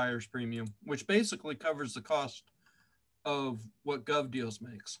pay a buyer's premium, which basically covers the cost of what GovDeals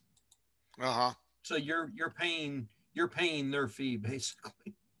makes. So you're paying their fee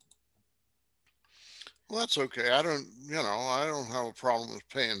basically. Well, that's okay. I don't have a problem with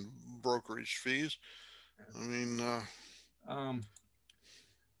paying brokerage fees. I mean,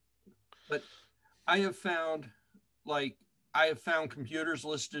 but I have found computers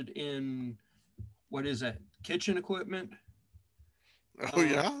listed in, what is that, kitchen equipment? Oh,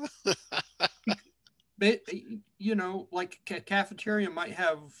 yeah. But, like cafeteria might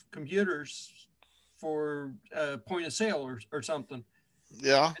have computers for point of sale or something.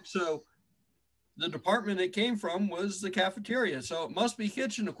 Yeah. And so the department it came from was the cafeteria. So it must be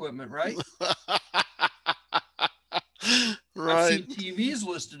kitchen equipment, right? Right. I've seen TVs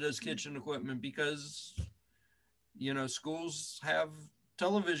listed as kitchen equipment because, schools have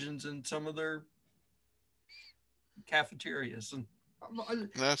televisions in some of their cafeterias. And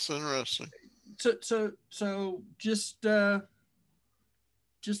that's interesting. So just know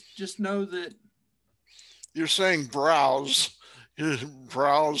that you're saying browse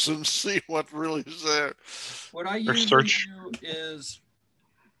and see what really is there. What I usually do is,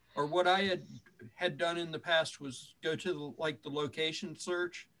 or what I had done in the past, was go to the location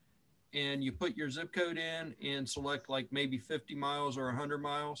search, and you put your zip code in and select like maybe 50 miles or 100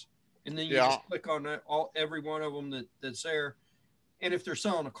 miles, and then you Yeah. just click on every one of them that's there. And if they're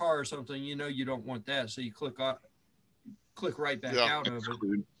selling a car or something, you know you don't want that, so you click right back Yeah. out of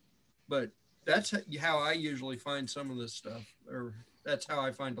it. But that's how I usually find some of this stuff, or that's how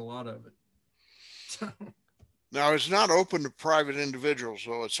I find a lot of it. So, Now, it's not open to private individuals,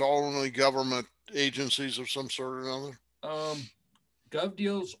 so it's all only government agencies of some sort or another.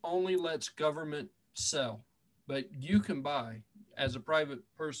 GovDeals only lets government sell, but you can buy. As a private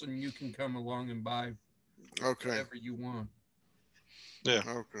person, you can come along and buy Okay. whatever you want. Yeah.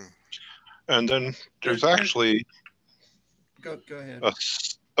 Okay. And then there's actually go ahead. I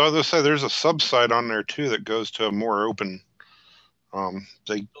was gonna say there's a subsite on there too that goes to a more open. You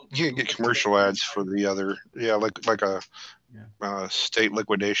can get commercial ads for the other, like a state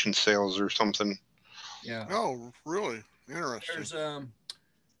liquidation sales or something. Yeah. Oh, really? Interesting. There's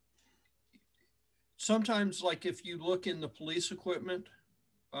sometimes, like, if you look in the police equipment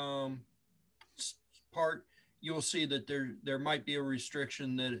um, part, you'll see that there might be a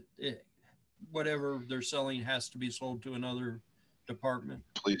restriction that whatever they're selling has to be sold to another department.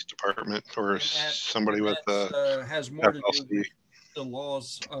 Police department or And somebody with has more to do FLC. with the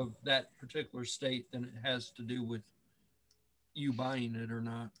laws of that particular state than it has to do with you buying it or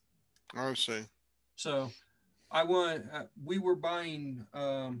not. I see. So we were buying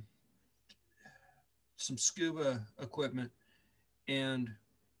some scuba equipment, and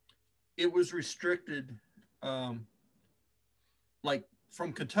it was restricted. Like,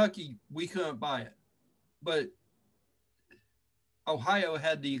 from Kentucky, we couldn't buy it, but Ohio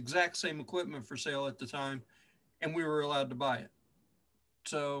had the exact same equipment for sale at the time, and we were allowed to buy it.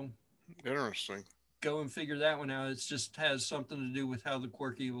 So Interesting. go and figure that one out. It just has something to do with how the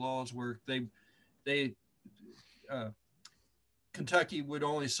quirky laws work. They Kentucky would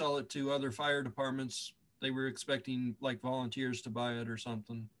only sell it to other fire departments. They were expecting, like, volunteers to buy it or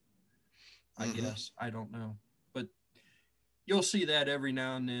something. I guess. I don't know. But you'll see that every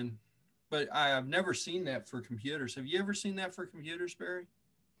now and then. But I've never seen that for computers. Have you ever seen that for computers, Barry?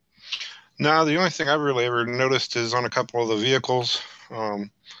 No, the only thing I've really ever noticed is on a couple of the vehicles.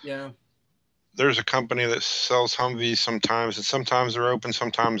 Yeah. There's a company that sells Humvees sometimes, and sometimes they're open,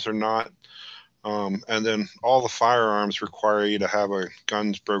 sometimes they're not. And then all the firearms require you to have a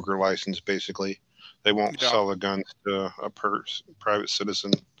guns broker license, basically. They won't sell the guns to a private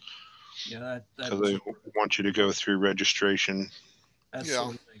citizen. Yeah, because they want you to go through registration. That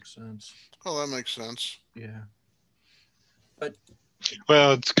sort of makes sense. Oh, that makes sense. Yeah. But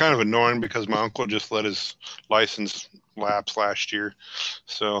well, it's kind of annoying because my uncle just let his license lapse last year,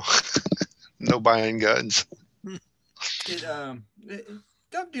 so no buying guns.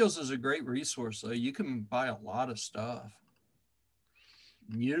 GovDeals is a great resource, though. You can buy a lot of stuff,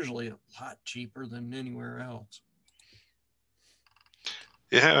 usually a lot cheaper than anywhere else.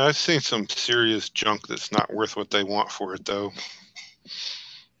 Yeah, I've seen some serious junk that's not worth what they want for it, though.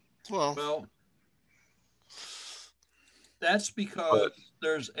 Well, that's because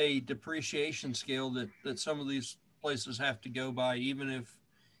there's a depreciation scale that some of these places have to go by, even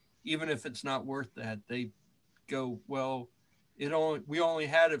if it's not worth that. They go, well, we only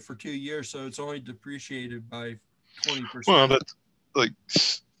had it for 2 years, so it's only depreciated by 20%. Well, that's like,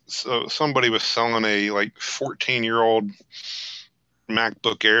 so somebody was selling a 14-year-old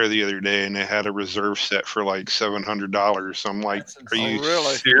MacBook Air the other day, and they had a reserve set for like $700. I'm like, are you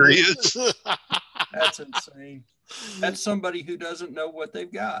serious? That's insane. That's somebody who doesn't know what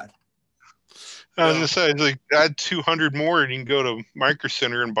they've got. I was gonna say, like, add 200 more, and you can go to Micro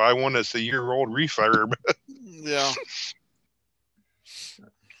Center and buy one that's a year-old refurb. Yeah.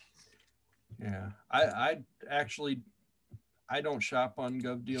 Yeah, I actually don't shop on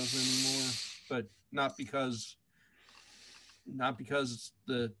GovDeals anymore, but not because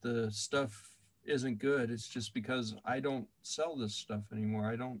the stuff isn't good. It's just because I don't sell this stuff anymore.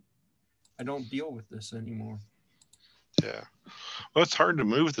 I don't deal with this anymore. Yeah. Well, it's hard to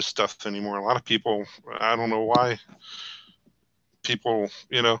move the stuff anymore. A lot of people, I don't know why people,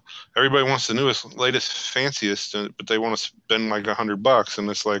 everybody wants the newest, latest, fanciest, but they want to spend like $100. And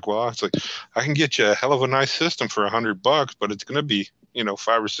it's like, well, I can get you a hell of a nice system for $100, but it's going to be,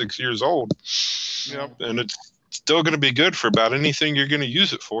 5 or 6 years old. Yep. And it's still going to be good for about anything you're going to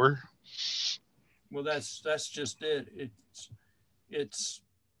use it for. Well, that's just it.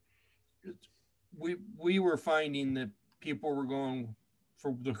 We were finding that people were going,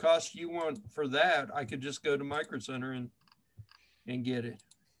 for the cost you want for that, I could just go to Micro Center and get it.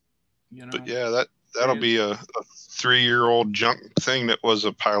 But yeah, that'll be a 3-year-old junk thing that was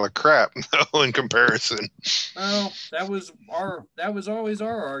a pile of crap, though, in comparison. Well, that was always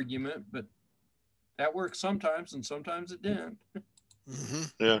our argument, but that worked sometimes and sometimes it didn't. Hmm.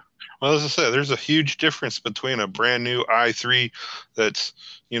 Yeah. Well, as I said, there's a huge difference between a brand new i3 that's,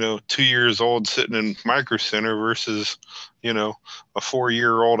 2 years old sitting in Micro Center versus, a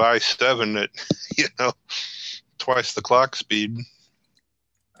 4-year-old i7 that, twice the clock speed.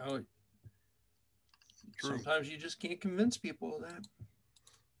 Oh, True. sometimes you just can't convince people of that.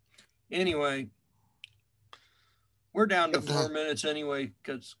 Anyway, we're down to 4 minutes anyway,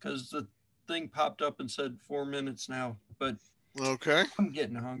 because the thing popped up and said 4 minutes now. But Okay. I'm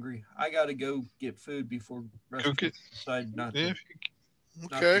getting hungry. I got to go get food before restaurants decide not Yeah,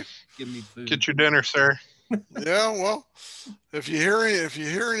 to Okay. give me food. get your dinner, sir. Yeah. Well, if you hear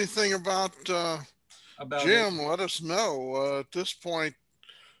anything about About it, Jim, let us know. At this point,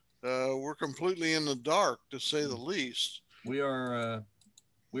 we're completely in the dark, to say the least. we are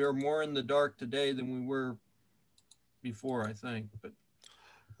more in the dark today than we were before, I think. But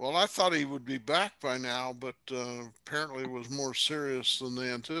Well, I thought he would be back by now, but apparently it was more serious than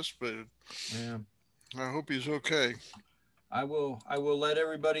they anticipated. yeah, I hope he's okay. I will let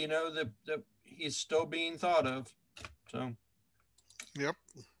everybody know that he's still being thought of. So Yep.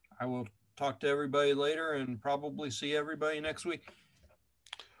 I will talk to everybody later and probably see everybody next week.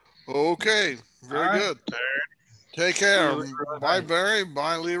 Okay. All Very right. good. Take See care. you later. Bye, Barry.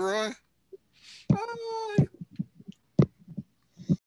 Bye, Leroy.